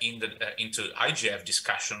into IGF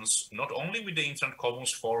discussions, not only with the Internet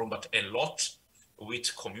Commons Forum, but a lot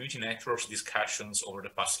with community networks discussions over the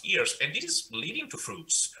past years. And this is leading to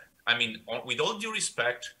fruits. I mean, with all due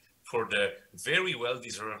respect for the very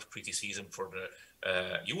well-deserved criticism for the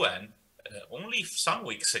UN, only some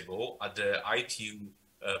weeks ago at the ITU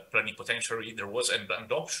plenipotentiary, there was an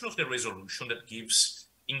adoption of the resolution that gives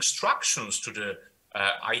instructions to the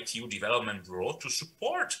ITU Development Bureau to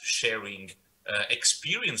support sharing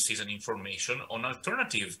experiences and information on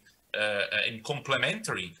alternative and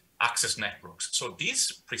complementary access networks. So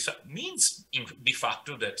this means de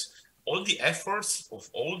facto that all the efforts of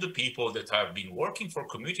all the people that have been working for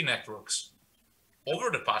community networks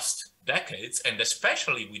over the past decades, and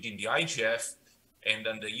especially within the IGF and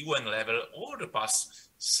on the UN level over the past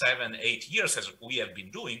 7-8 years, as we have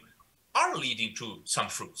been doing, are leading to some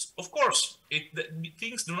fruits. Of course,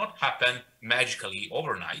 things do not happen magically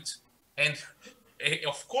overnight. And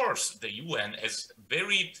of course, the UN has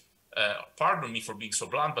very, pardon me for being so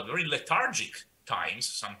blunt, but very lethargic times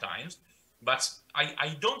sometimes. But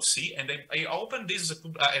I don't see, and I open this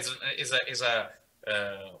as a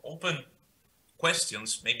open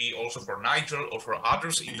questions, maybe also for Nigel or for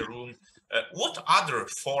others in the room, what other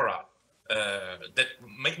fora that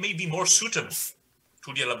may be more suitable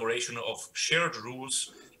to the elaboration of shared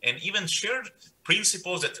rules and even shared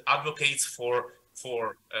principles that advocates for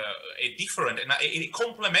a different and a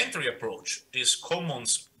complementary approach, this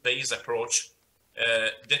commons-based approach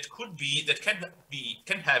that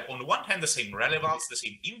can have on one hand the same relevance, the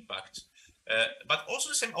same impact, but also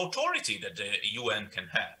the same authority that the UN can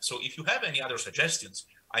have. So if you have any other suggestions,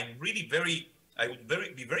 I would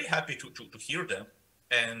be very happy to hear them.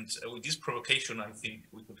 And with this provocation, I think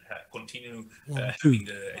we could continue having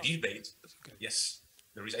the debate. Okay. Yes,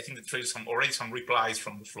 there is. I think that there is already some replies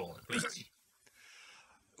from the floor. Please.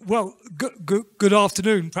 Well, good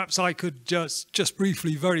afternoon. Perhaps I could just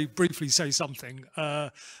very briefly say something.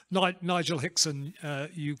 Nigel Hickson,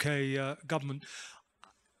 UK government.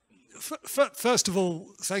 First of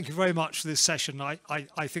all, thank you very much for this session.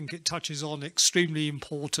 I think it touches on extremely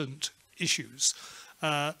important issues.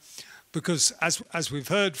 Because as we've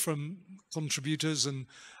heard from contributors and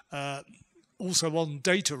also on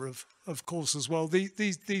data of course as well,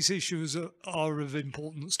 these issues are of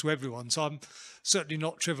importance to everyone. So I'm certainly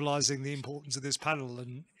not trivializing the importance of this panel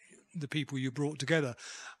and the people you brought together.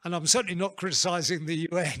 And I'm certainly not criticizing the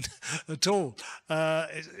UN at all.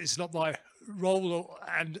 It's not my role,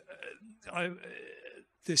 and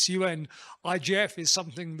this UN IGF is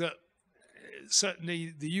something that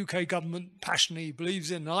certainly the UK government passionately believes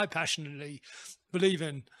in, and I passionately believe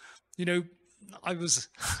in. You know, I was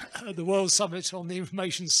at the World Summit on the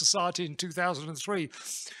Information Society in 2003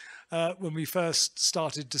 when we first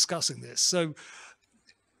started discussing this. So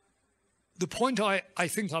the point I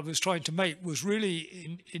think I was trying to make was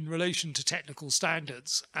really in relation to technical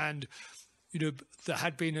standards. And, you know, there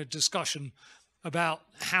had been a discussion about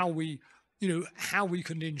how we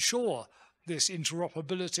can ensure this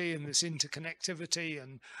interoperability and this interconnectivity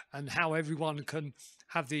and how everyone can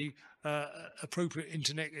have the appropriate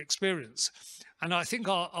internet experience. And I think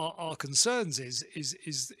our concerns is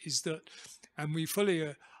that, and we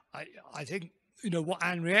fully, I think, you know, what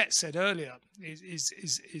Henriette said earlier is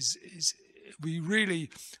we really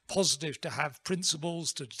positive to have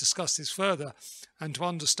principles to discuss this further and to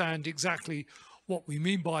understand exactly what we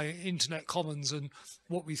mean by internet commons and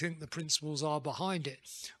what we think the principles are behind it.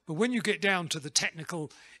 But when you get down to the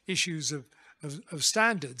technical issues of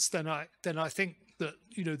standards, then I think that,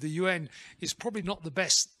 you know, the UN is probably not the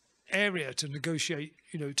best area to negotiate,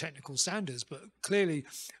 you know, technical standards, but clearly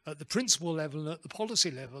at the principle level and at the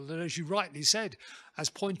policy level, and as you rightly said, as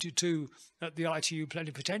pointed to at the ITU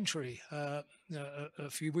plenipotentiary a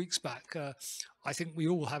few weeks back, I think we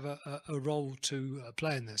all have a role to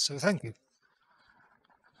play in this. So thank you.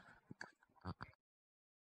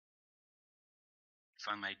 If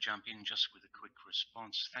I may jump in just with a quick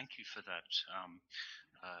response, thank you for that,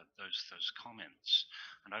 those comments.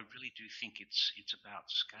 And I really do think it's about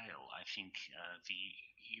scale. I think the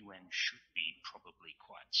UN should be probably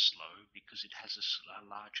quite slow because it has a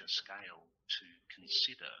larger scale to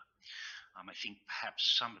consider. I think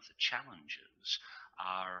perhaps some of the challenges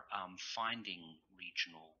are finding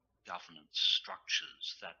regional governance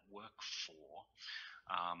structures that work for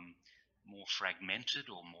more fragmented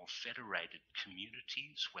or more federated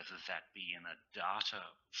communities, whether that be in a data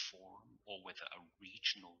forum or whether a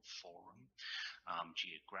regional forum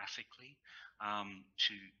geographically,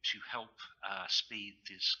 to help speed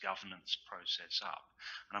this governance process up.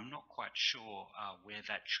 And I'm not quite sure where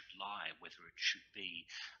that should lie, whether it should be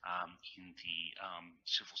in the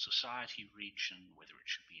civil society region, whether it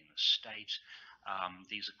should be in the state.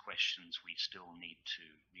 These are questions we still need to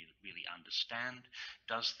really understand.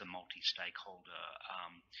 Does the multi-stakeholder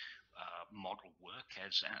model work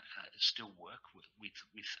still work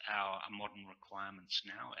with our modern requirements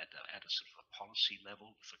now at a sort of a policy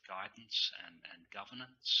level for guidance and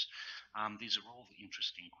governance? These are all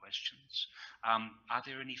interesting questions. Are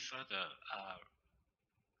there any further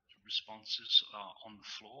responses on the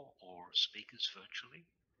floor or speakers virtually?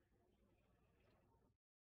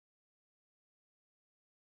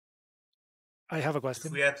 I have a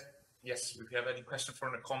question. Yes, if you have any question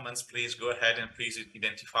from the comments, please go ahead and please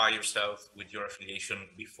identify yourself with your affiliation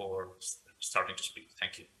before starting to speak.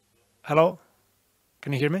 Thank you. Hello,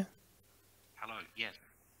 can you hear me? Hello, yes.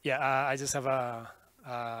 Yeah, I just have a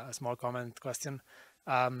small comment question.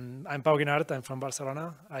 I'm Pau Guinart, I'm from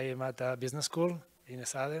Barcelona. I am at a business school in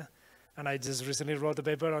ESADE, and I just recently wrote a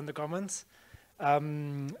paper on the commons,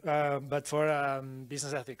 but for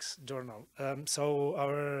business ethics journal.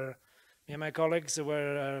 So me and my colleagues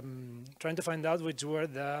were trying to find out which were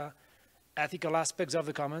the ethical aspects of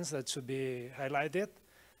the commons that should be highlighted,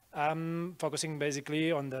 focusing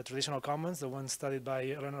basically on the traditional commons, the ones studied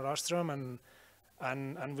by Eleanor Ostrom,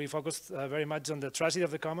 and we focused very much on the tragedy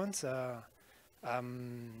of the commons that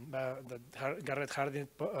Garrett Hardin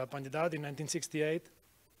pointed out in 1968.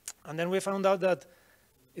 And then we found out that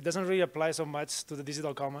it doesn't really apply so much to the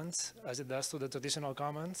digital commons as it does to the traditional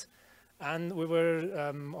commons. And we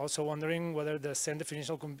were also wondering whether the same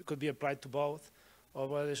definition could be applied to both, or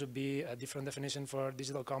whether there should be a different definition for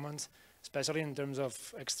digital commons, especially in terms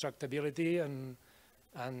of extractability and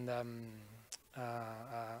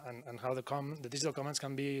how the digital commons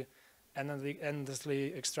can be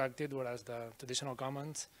endlessly extracted, whereas the traditional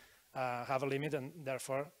commons have a limit, and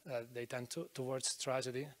therefore they tend towards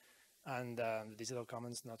tragedy, and the digital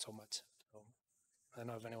commons not so much. So I don't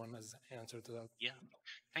know if anyone has an answer to that. Yeah,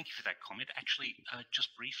 thank you for that comment. Actually,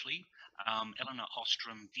 just briefly, Eleanor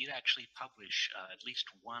Ostrom did actually publish at least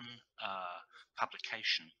one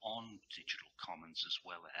publication on digital commons as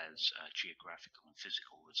well as geographical and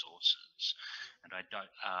physical resources.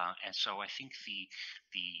 And so I think the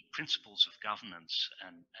principles of governance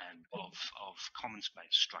and of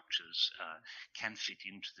commons-based structures can fit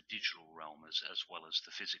into the digital realm as well as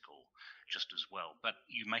the physical just as well. But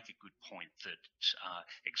you make a good point that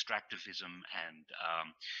extractivism and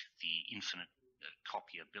the infinite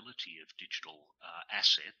copyability of digital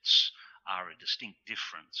assets are a distinct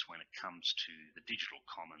difference when it comes to the digital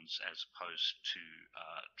commons as opposed to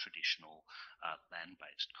traditional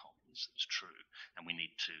land-based commons. That's true, and we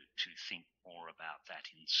need to think more about that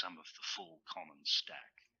in some of the full commons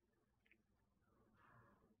stack.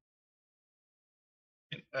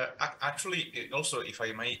 Actually, also, if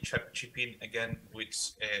I may chip in again with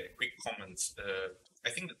quick comments, I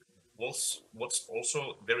think what's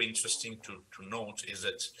also very interesting to note is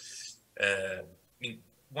that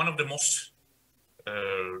one of the most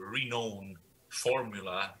renowned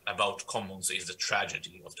formula about commons is the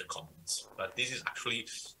tragedy of the commons. But this is actually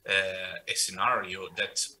a scenario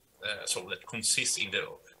that that consists in the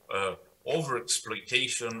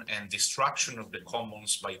overexploitation and destruction of the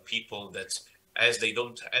commons by people that, as they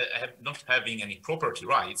not having any property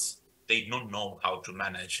rights, they don't know how to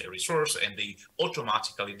manage a resource, and this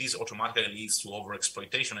automatically leads to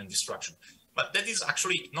overexploitation and destruction. But that is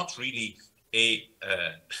actually not really a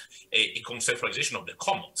conceptualization of the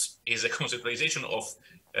commons. It's a conceptualization of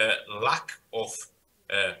lack of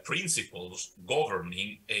principles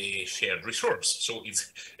governing a shared resource. So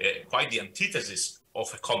it's quite the antithesis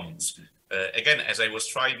of a commons. Again, as I was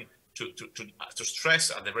trying to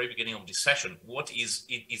stress at the very beginning of this session, what is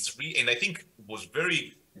and I think was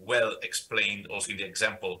very well explained also in the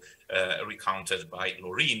example recounted by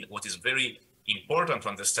Laureen. What is very important to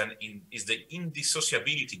understand is the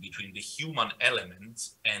indissociability between the human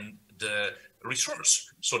element and the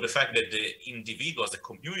resource. So the fact that the individuals, the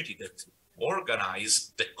community that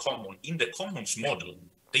organize the common in the commons model,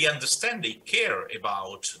 they understand, they care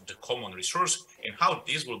about the common resource and how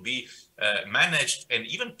this will be managed and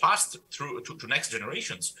even passed through to next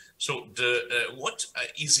generations. So what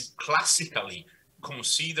is classically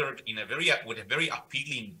considered with a very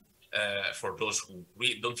appealing for those who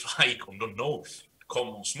really don't like or don't know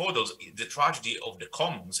commons models, the tragedy of the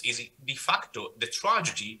commons is de facto the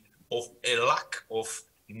tragedy of a lack of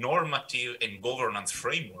normative and governance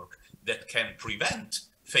framework that can prevent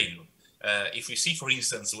failure. If we see, for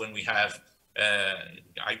instance, when we have,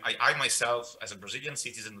 I myself, as a Brazilian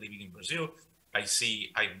citizen living in Brazil,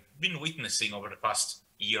 I've been witnessing over the past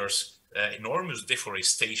years enormous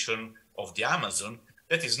deforestation of the Amazon.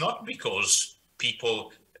 That is not because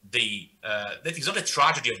people, that is not a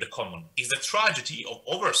tragedy of the common, it's the tragedy of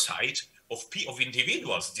oversight of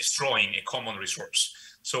individuals destroying a common resource.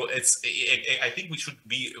 So I think we should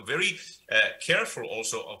be very careful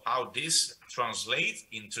also of how this translates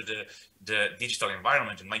into the digital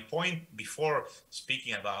environment. And my point before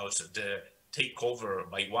speaking about the takeover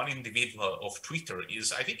by one individual of Twitter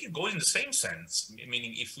is, I think it goes in the same sense,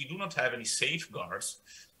 meaning if we do not have any safeguards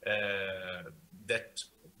that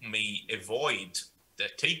may avoid the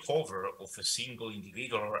takeover of a single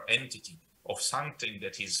individual or entity of something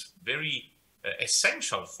that is very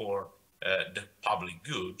essential for the public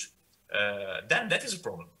good, then that is a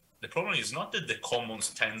problem. The problem is not that the commons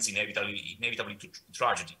tends inevitably to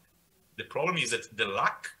tragedy. The problem is that the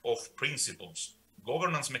lack of principles,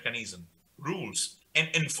 governance mechanism, rules, and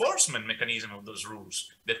enforcement mechanism of those rules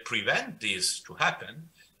that prevent this to happen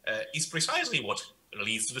is precisely what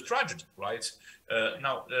leads to the tragedy, right?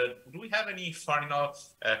 Now, do we have any final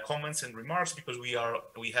comments and remarks? Because we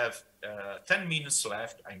have 10 minutes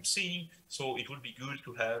left, I'm seeing, so it would be good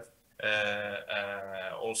to have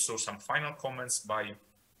also some final comments by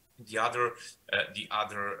the other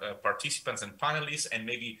participants and panelists, and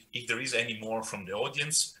maybe if there is any more from the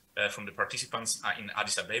audience, from the participants in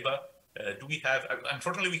Addis Ababa. Do we have,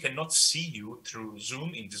 unfortunately, we cannot see you through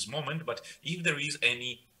Zoom in this moment, but if there is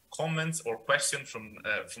any comments or questions from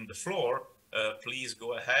the floor, please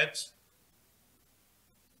go ahead.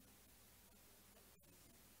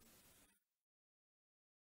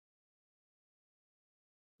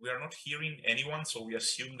 We are not hearing anyone, so we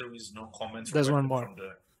assume there is no comment. There's one more.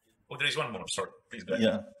 Oh, there is one more. Sorry, please go ahead.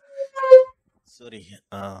 Yeah. Sorry.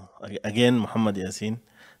 Again, Muhammad Yassin.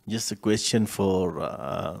 Just a question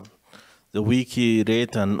for the wiki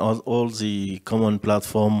rate and all the common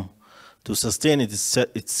platform to sustain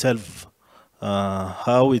itself,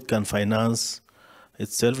 how it can finance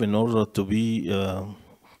itself in order to be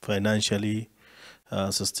financially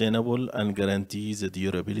sustainable and guarantee the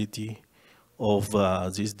durability of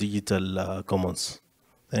these digital commons.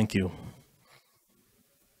 Thank you.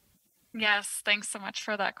 Yes, thanks so much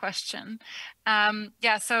for that question.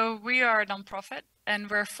 Yeah, so we are a nonprofit and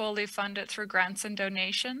we're fully funded through grants and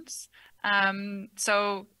donations.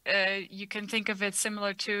 So you can think of it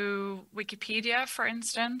similar to Wikipedia, for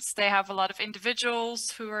instance. They have a lot of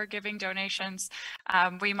individuals who are giving donations.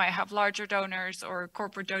 We might have larger donors or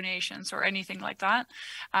corporate donations or anything like that.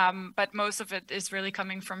 But most of it is really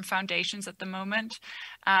coming from foundations at the moment.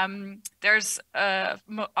 There's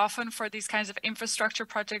often for these kinds of infrastructure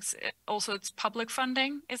projects, also it's public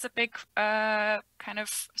funding is a big kind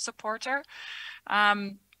of supporter.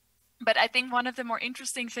 But I think one of the more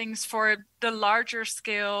interesting things for the larger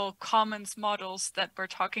scale commons models that we're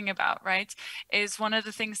talking about, right, is one of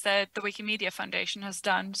the things that the Wikimedia Foundation has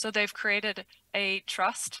done. So they've created a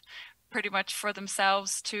trust pretty much for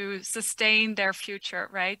themselves to sustain their future,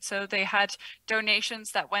 right? So they had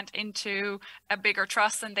donations that went into a bigger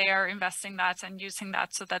trust and they are investing that and using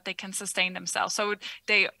that so that they can sustain themselves. So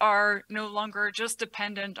they are no longer just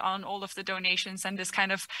dependent on all of the donations and this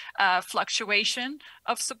kind of fluctuation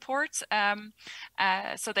of support.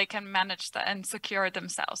 So they can manage that and secure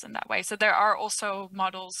themselves in that way. So there are also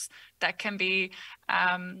models that can be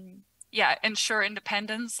ensure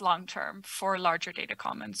independence long-term for larger data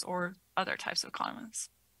commons or other types of commons.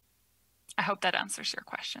 I hope that answers your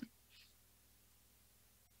question.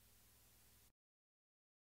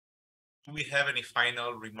 Do we have any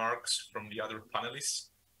final remarks from the other panelists?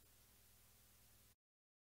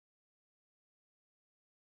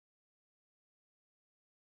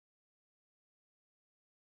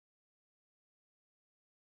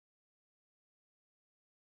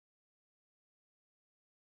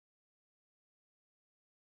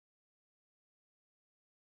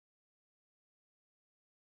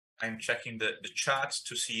 I'm checking the chat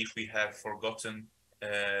to see if we have forgotten.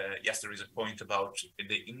 Yes, there is a point about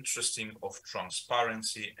the interesting of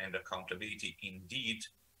transparency and accountability indeed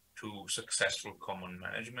to successful common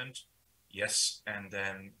management. Yes, and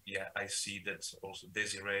then, yeah, I see that also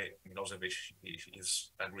Desiree Milosevic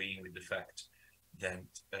is agreeing with the fact that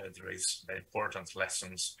there is important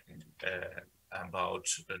lessons about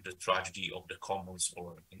the tragedy of the commons,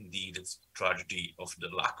 or indeed it's tragedy of the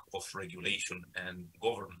lack of regulation and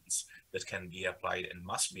governance that can be applied and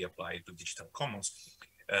must be applied to digital commons.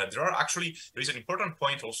 There is an important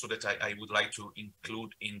point also that I would like to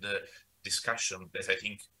include in the discussion that I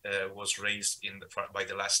think was raised by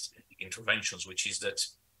the last interventions, which is that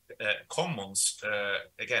commons,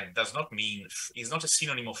 again, is not a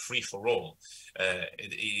synonym of free for all.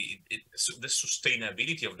 The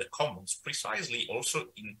sustainability of the commons precisely also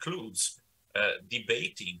includes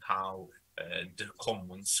debating how the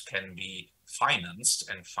commons can be financed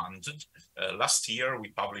and funded. Last year, we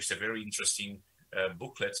published a very interesting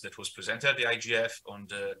booklet that was presented at the IGF on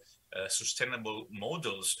the sustainable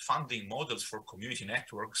models, funding models for community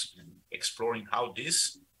networks, exploring how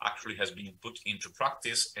this actually has been put into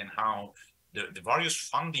practice and how the various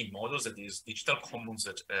funding models, that is digital commons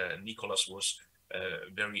that Nicholas was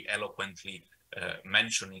very eloquently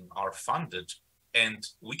mentioning, are funded. And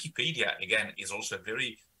Wikipedia, again, is also a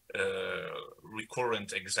very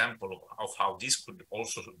recurrent example of how this could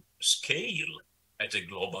also scale at a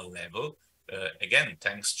global level. Again,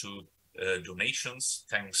 thanks to donations,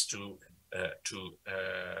 thanks to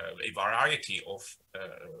a variety of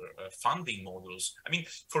funding models. I mean,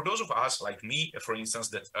 for those of us like me, for instance,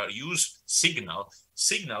 that use Signal,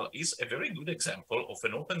 Signal is a very good example of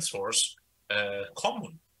an open source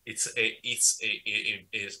common. It's a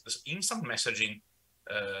instant messaging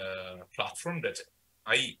platform that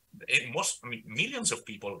millions of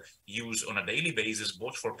people use on a daily basis,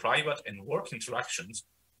 both for private and work interactions,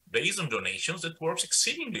 based on donations, that works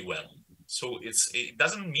exceedingly well. So it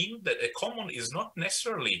doesn't mean that a common is not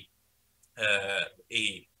necessarily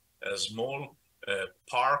a small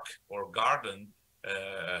park or garden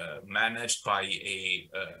managed by a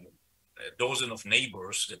dozen of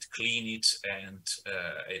neighbors that clean it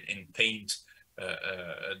and paint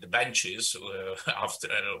the benches after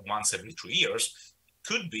once every 2 years.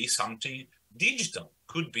 Could be something digital,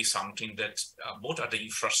 could be something that both at the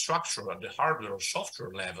infrastructure, at the hardware or software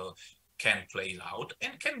level, can play out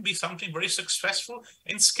and can be something very successful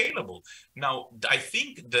and scalable. Now, I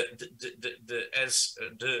think as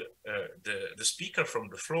the speaker from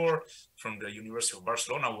the floor from the University of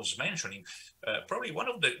Barcelona was mentioning, probably one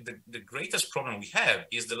of the greatest problem we have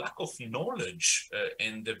is the lack of knowledge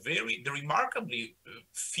and the remarkably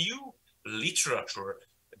few literature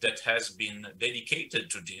that has been dedicated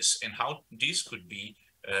to this and how this could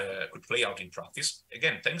play out in practice.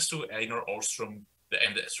 Again, thanks to Elinor Ostrom,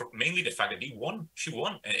 and mainly the fact that she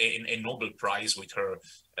won a Nobel Prize with her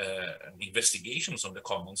investigations on the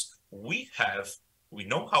commons. We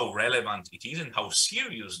know how relevant it is and how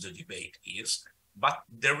serious the debate is, but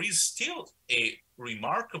there is still a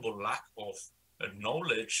remarkable lack of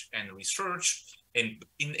knowledge and research, and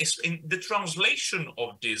in the translation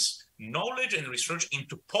of this knowledge and research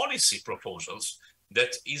into policy proposals,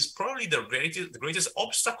 that is probably the greatest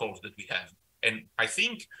obstacles that we have. And I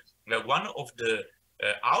think that one of the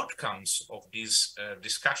outcomes of this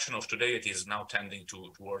discussion of today, that is now tending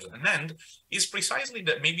towards an end, is precisely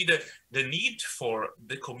that maybe the need for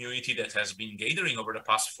the community that has been gathering over the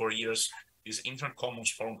past 4 years, this Internet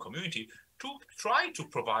Commons Forum community, to try to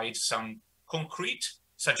provide some concrete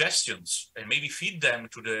suggestions and maybe feed them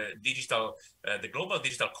to the Global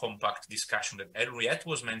Digital Compact discussion that Henriette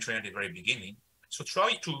was mentioning at the very beginning. So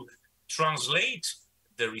try to translate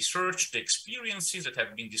the research, the experiences that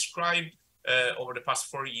have been described over the past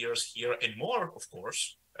 4 years here and more, of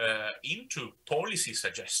course, into policy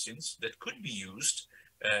suggestions that could be used,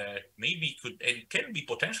 can be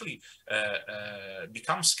potentially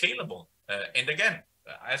become scalable. And again,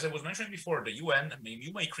 as I was mentioning before, the UN,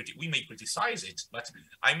 we may criticize it, but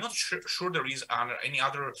I'm not sure there is any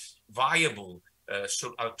other viable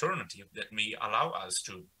alternative that may allow us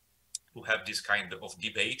to have this kind of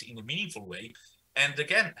debate in a meaningful way. And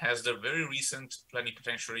again, as the very recent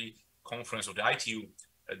plenipotentiary conference of the ITU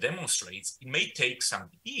demonstrates, it may take some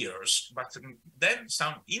years, but then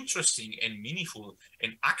some interesting and meaningful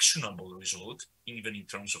and actionable result, even in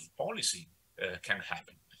terms of policy, can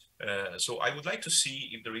happen. So I would like to see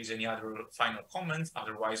if there is any other final comment.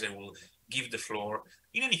 Otherwise, I will give the floor.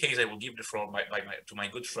 In any case, I will give the floor to my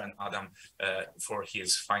good friend Adam for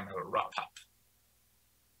his final wrap up.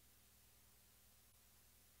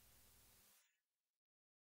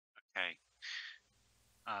 Okay.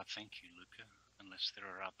 Thank you, Luca. Unless there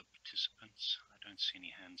are other participants, I don't see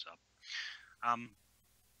any hands up.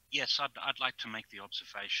 Yes, I'd like to make the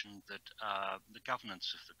observation that the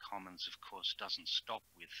governance of the commons, of course, doesn't stop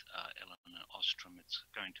with Elinor Ostrom. It's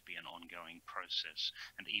going to be an ongoing process.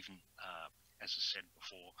 And even, as I said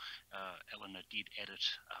before, Elinor did edit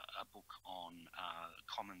a book on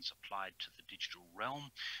commons applied to the digital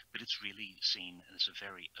realm, but it's really seen as a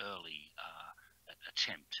very early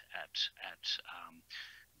attempt at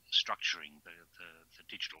structuring the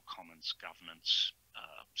digital commons governance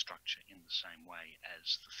structure in the same way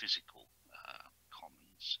as the physical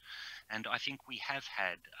commons. And I think we have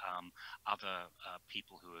had other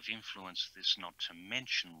people who have influenced this, not to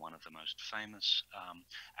mention one of the most famous,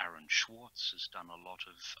 Aaron Swartz, has done a lot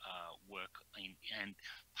of work and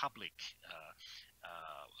public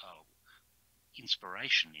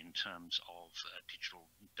inspiration in terms of digital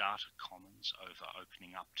data commons over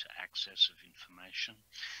opening up to access of information.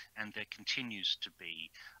 And there continues to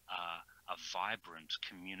be a vibrant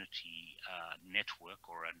community network,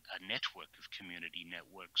 or a network of community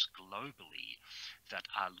networks globally that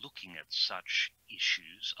are looking at such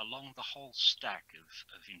issues along the whole stack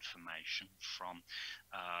of information, from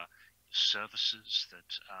services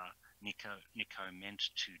that Nico meant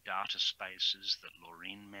to data spaces that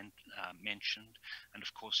Laureen mentioned, and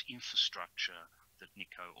of course infrastructure that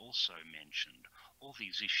Nico also mentioned. All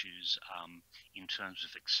these issues in terms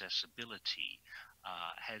of accessibility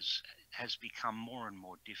has become more and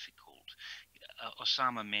more difficult.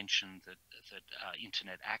 Osama mentioned that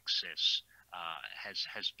internet access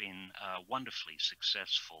has been wonderfully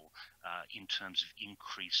successful in terms of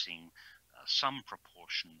increasing some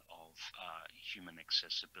proportion of human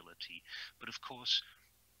accessibility. But of course,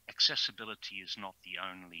 accessibility is not the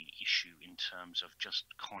only issue in terms of just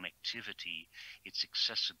connectivity. It's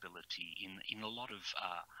accessibility in a lot of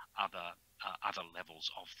other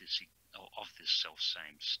levels of this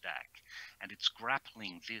self-same stack. And it's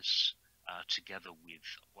grappling this together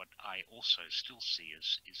with what I also still see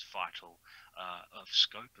as vital of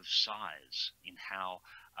scope of size in how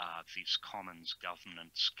these commons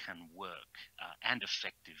governance can work and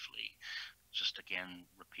effectively. Just again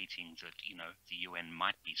repeating that, you know, the UN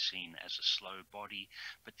might be seen as a slow body,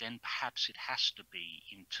 but then perhaps it has to be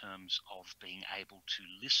in terms of being able to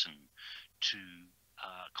listen to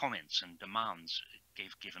comments and demands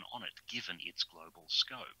given on it, given its global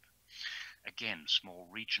scope. Again, small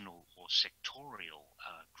regional or sectorial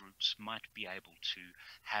groups might be able to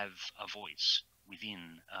have a voice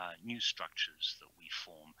within new structures that we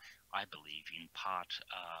form, I believe in part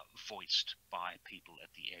voiced by people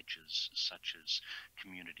at the edges, such as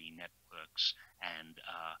community networks and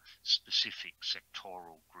specific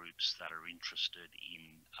sectoral groups that are interested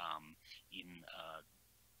in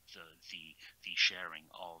the sharing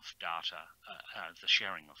of data, the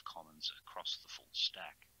sharing of commons across the full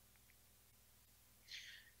stack.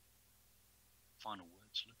 Final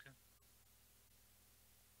words, Luca?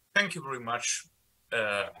 Thank you very much,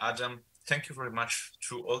 Adam. Thank you very much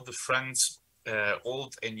to all the friends,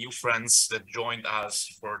 old and new friends that joined us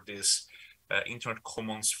for this Internet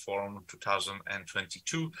Commons Forum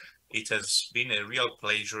 2022. It has been a real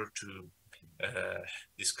pleasure to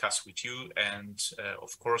discuss with you. And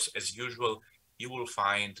of course, as usual, you will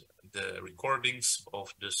find the recordings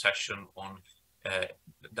of the session on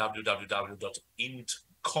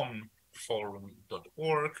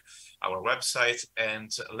www.intcomforum.org, our website,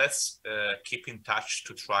 and let's keep in touch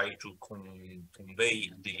to try to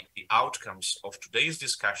convey the outcomes of today's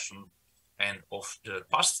discussion and of the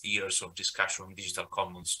past years of discussion on digital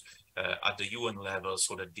commons at the UN level,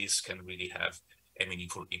 so that this can really have a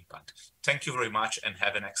meaningful impact. Thank you very much and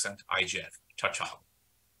have an excellent IGF. Ciao, ciao.